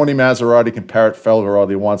 Tony Maserati can parrot Felger all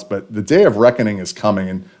he wants, but the day of reckoning is coming,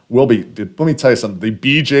 and let me tell you something. The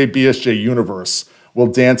BSJ universe will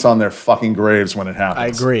dance on their fucking graves when it happens. I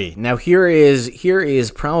agree. Now, here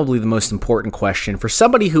is probably the most important question for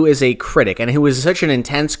somebody who is a critic and who is such an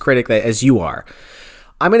intense critic as you are.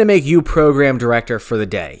 I'm going to make you program director for the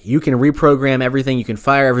day. You can reprogram everything. You can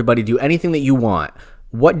fire everybody, do anything that you want.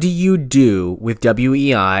 What do you do with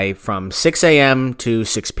WEI from 6 a.m. to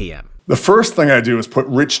 6 p.m.? The first thing I do is put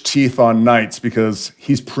Rich Teeth on nights because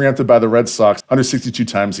he's preempted by the Red Sox 162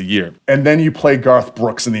 times a year. And then you play Garth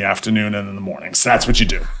Brooks in the afternoon and in the mornings. That's what you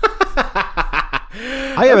do.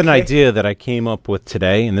 I have an idea that I came up with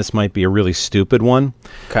today, and this might be a really stupid one.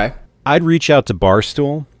 Okay. I'd reach out to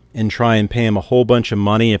Barstool and try and pay him a whole bunch of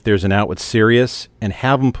money if there's an out with Sirius and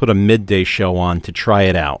have him put a midday show on to try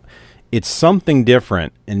it out. It's something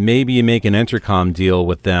different, and maybe you make an intercom deal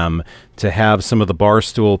with them to have some of the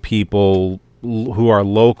Barstool people who are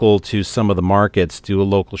local to some of the markets do a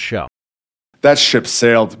local show. That ship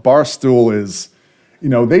sailed. Barstool is,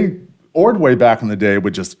 Ordway back in the day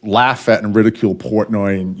would just laugh at and ridicule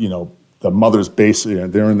Portnoy and, the mother's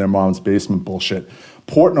basement, they're in their mom's basement bullshit.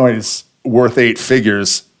 Portnoy is worth 8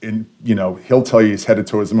 figures, and, he'll tell you he's headed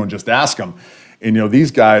towards the moon. Just ask him. And,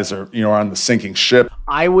 these guys are, on the sinking ship.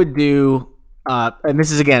 I would do, and this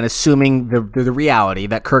is, again, assuming the reality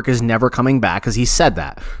that Kirk is never coming back, because he said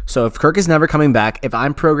that. So if Kirk is never coming back, if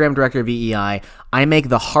I'm program director of EEI, I make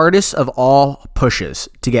the hardest of all pushes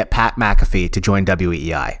to get Pat McAfee to join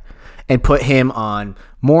WEEI and put him on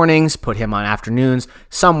mornings, put him on afternoons,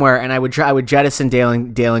 somewhere, and I would jettison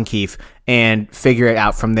Dale and Keefe and figure it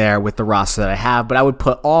out from there with the roster that I have. But I would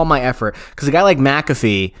put all my effort, because a guy like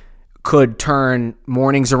McAfee could turn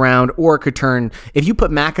mornings around, or could turn, if you put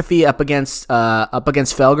McAfee up against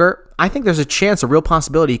Felger, I think there's a real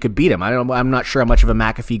possibility you could beat him. I'm not sure how much of a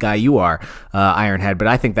McAfee guy you are, Ironhead, but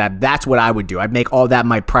I think that's what I would do. I'd make all that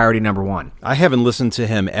my priority number one. I haven't listened to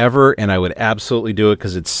him ever, and I would absolutely do it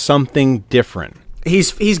because it's something different.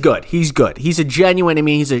 He's good. He's good. He's a genuine. I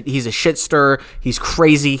mean, he's a shit stirrer. He's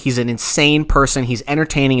crazy. He's an insane person. He's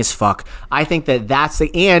entertaining as fuck. I think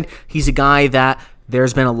and he's a guy that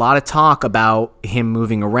there's been a lot of talk about him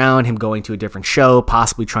moving around, him going to a different show,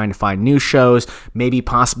 possibly trying to find new shows, maybe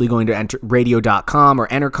possibly going to radio.com or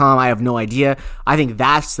Entercom. I have no idea. I think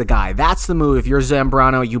that's the guy. That's the move. If you're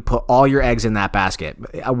Zambrano, you put all your eggs in that basket.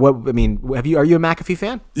 Are you a McAfee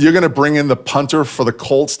fan? You're going to bring in the punter for the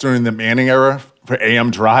Colts during the Manning era for AM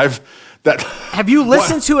Drive? Have you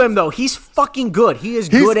listened to him though? He's fucking good. He's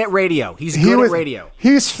good at radio. He's good at radio.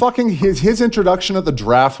 His introduction at the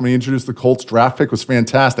draft when he introduced the Colts draft pick was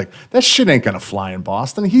fantastic. That shit ain't gonna fly in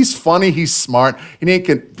Boston. He's funny. He's smart. He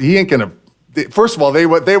ain't gonna. First of all, they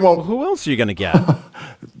won't. Well, who else are you gonna get?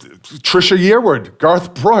 Trisha Yearwood,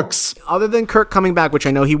 Garth Brooks. Other than Kirk coming back, which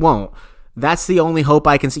I know he won't. That's the only hope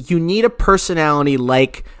I can see. You need a personality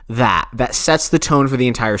like that sets the tone for the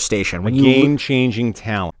entire station. Game-changing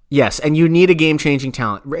talent. Yes, and you need a game-changing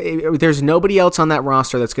talent. There's nobody else on that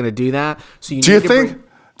roster that's going to do that. So Do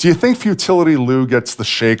you think Futility Lou gets the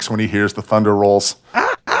shakes when he hears the thunder rolls?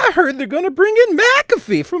 I heard they're going to bring in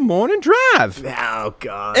McAfee from Morning Drive. Oh,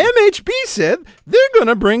 God. MHB said they're going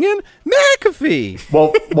to bring in McAfee.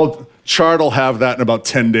 Well, Chard will have that in about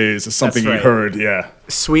 10 days. It's something he heard, yeah.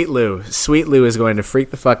 Sweet Lou is going to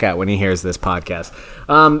freak the fuck out when he hears this podcast.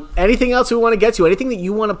 Anything else we want to get to? Anything that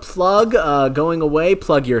you want to plug going away?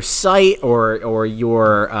 Plug your site or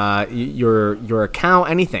your account?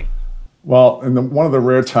 Anything? Well, one of the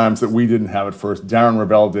rare times that we didn't have it first, Darren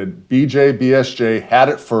Ravel did. BSJ had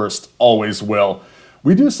it first, always will.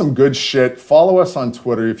 We do some good shit. Follow us on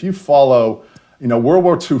Twitter. If you follow, World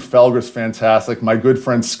War II Felger's fantastic. My good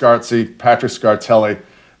friend Patrick Scartelli.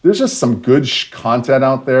 There's just some good content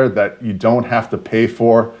out there that you don't have to pay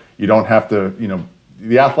for. You don't have to,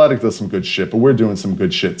 The Athletic does some good shit, but we're doing some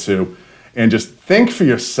good shit too. And just think for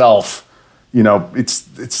yourself.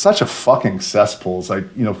 It's such a fucking cesspool. It's like,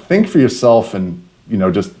 think for yourself and,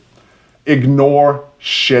 just ignore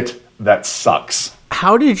shit that sucks.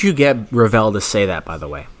 How did you get Ravel to say that, by the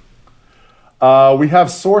way? We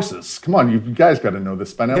have sources. Come on, you guys got to know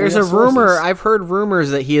this by now. There's a rumor. I've heard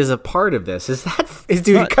rumors that he is a part of this.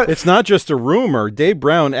 It's not just a rumor. Dave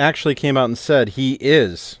Brown actually came out and said he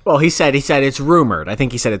is. Well, he said it's rumored. I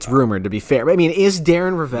think he said it's rumored. To be fair, I mean, is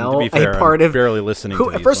Darren Ravel a part of? Barely listening.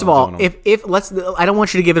 To these first of all, if let's, I don't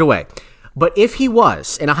want you to give it away, but if he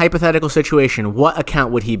was in a hypothetical situation, what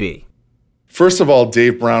account would he be? First of all,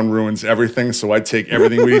 Dave Brown ruins everything, so I take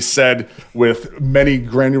everything we said with many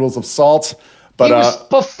granules of salt. But he was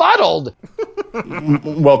befuddled.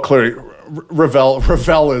 Well, clearly,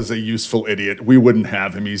 Ravel is a useful idiot. We wouldn't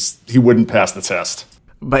have him. He wouldn't pass the test.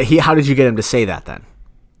 But how did you get him to say that then?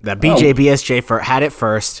 That BJBSJ had it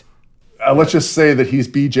first. Let's just say that he's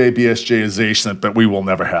BJBSJization, but we will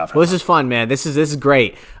never have him. Well, this is fun, man. This is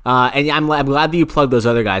great. And I'm glad that you plugged those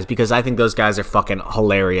other guys because I think those guys are fucking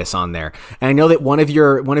hilarious on there. And I know that one of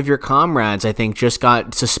your comrades, I think, just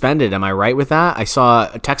got suspended. Am I right with that? I saw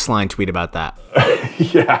a text line tweet about that.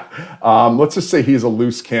 Yeah. Let's just say he's a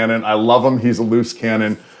loose cannon. I love him. He's a loose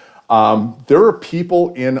cannon. There are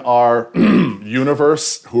people in our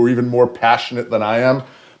universe who are even more passionate than I am.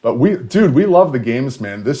 But we love the games,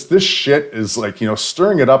 man. This shit is like,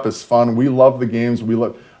 stirring it up is fun. We love the games. We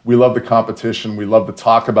love the competition. We love to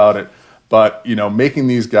talk about it. But, making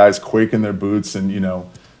these guys quake in their boots and,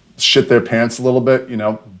 shit their pants a little bit,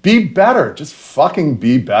 be better. Just fucking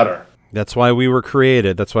be better. That's why we were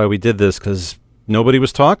created. That's why we did this, because nobody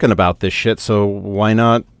was talking about this shit. So why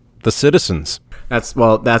not the citizens? That's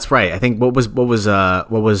right. I think what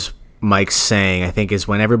was Mike's saying, I think, is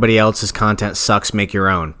when everybody else's content sucks, make your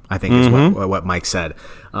own, I think is what Mike said.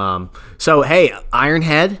 So, hey,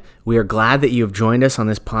 Ironhead, we are glad that you have joined us on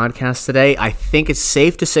this podcast today. I think it's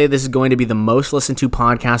safe to say this is going to be the most listened to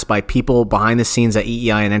podcast by people behind the scenes at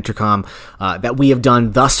EEI and Entercom that we have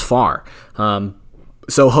done thus far.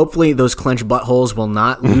 So hopefully those clenched buttholes will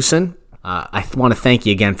not loosen. I want to thank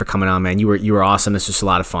you again for coming on, man. You were awesome. This was just a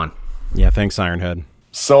lot of fun. Yeah, thanks, Ironhead.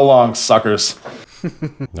 So long, suckers.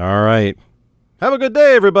 All right. Have a good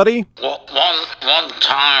day, everybody. One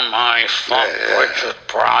time I fucked Richard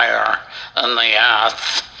Pryor in the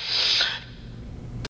ass.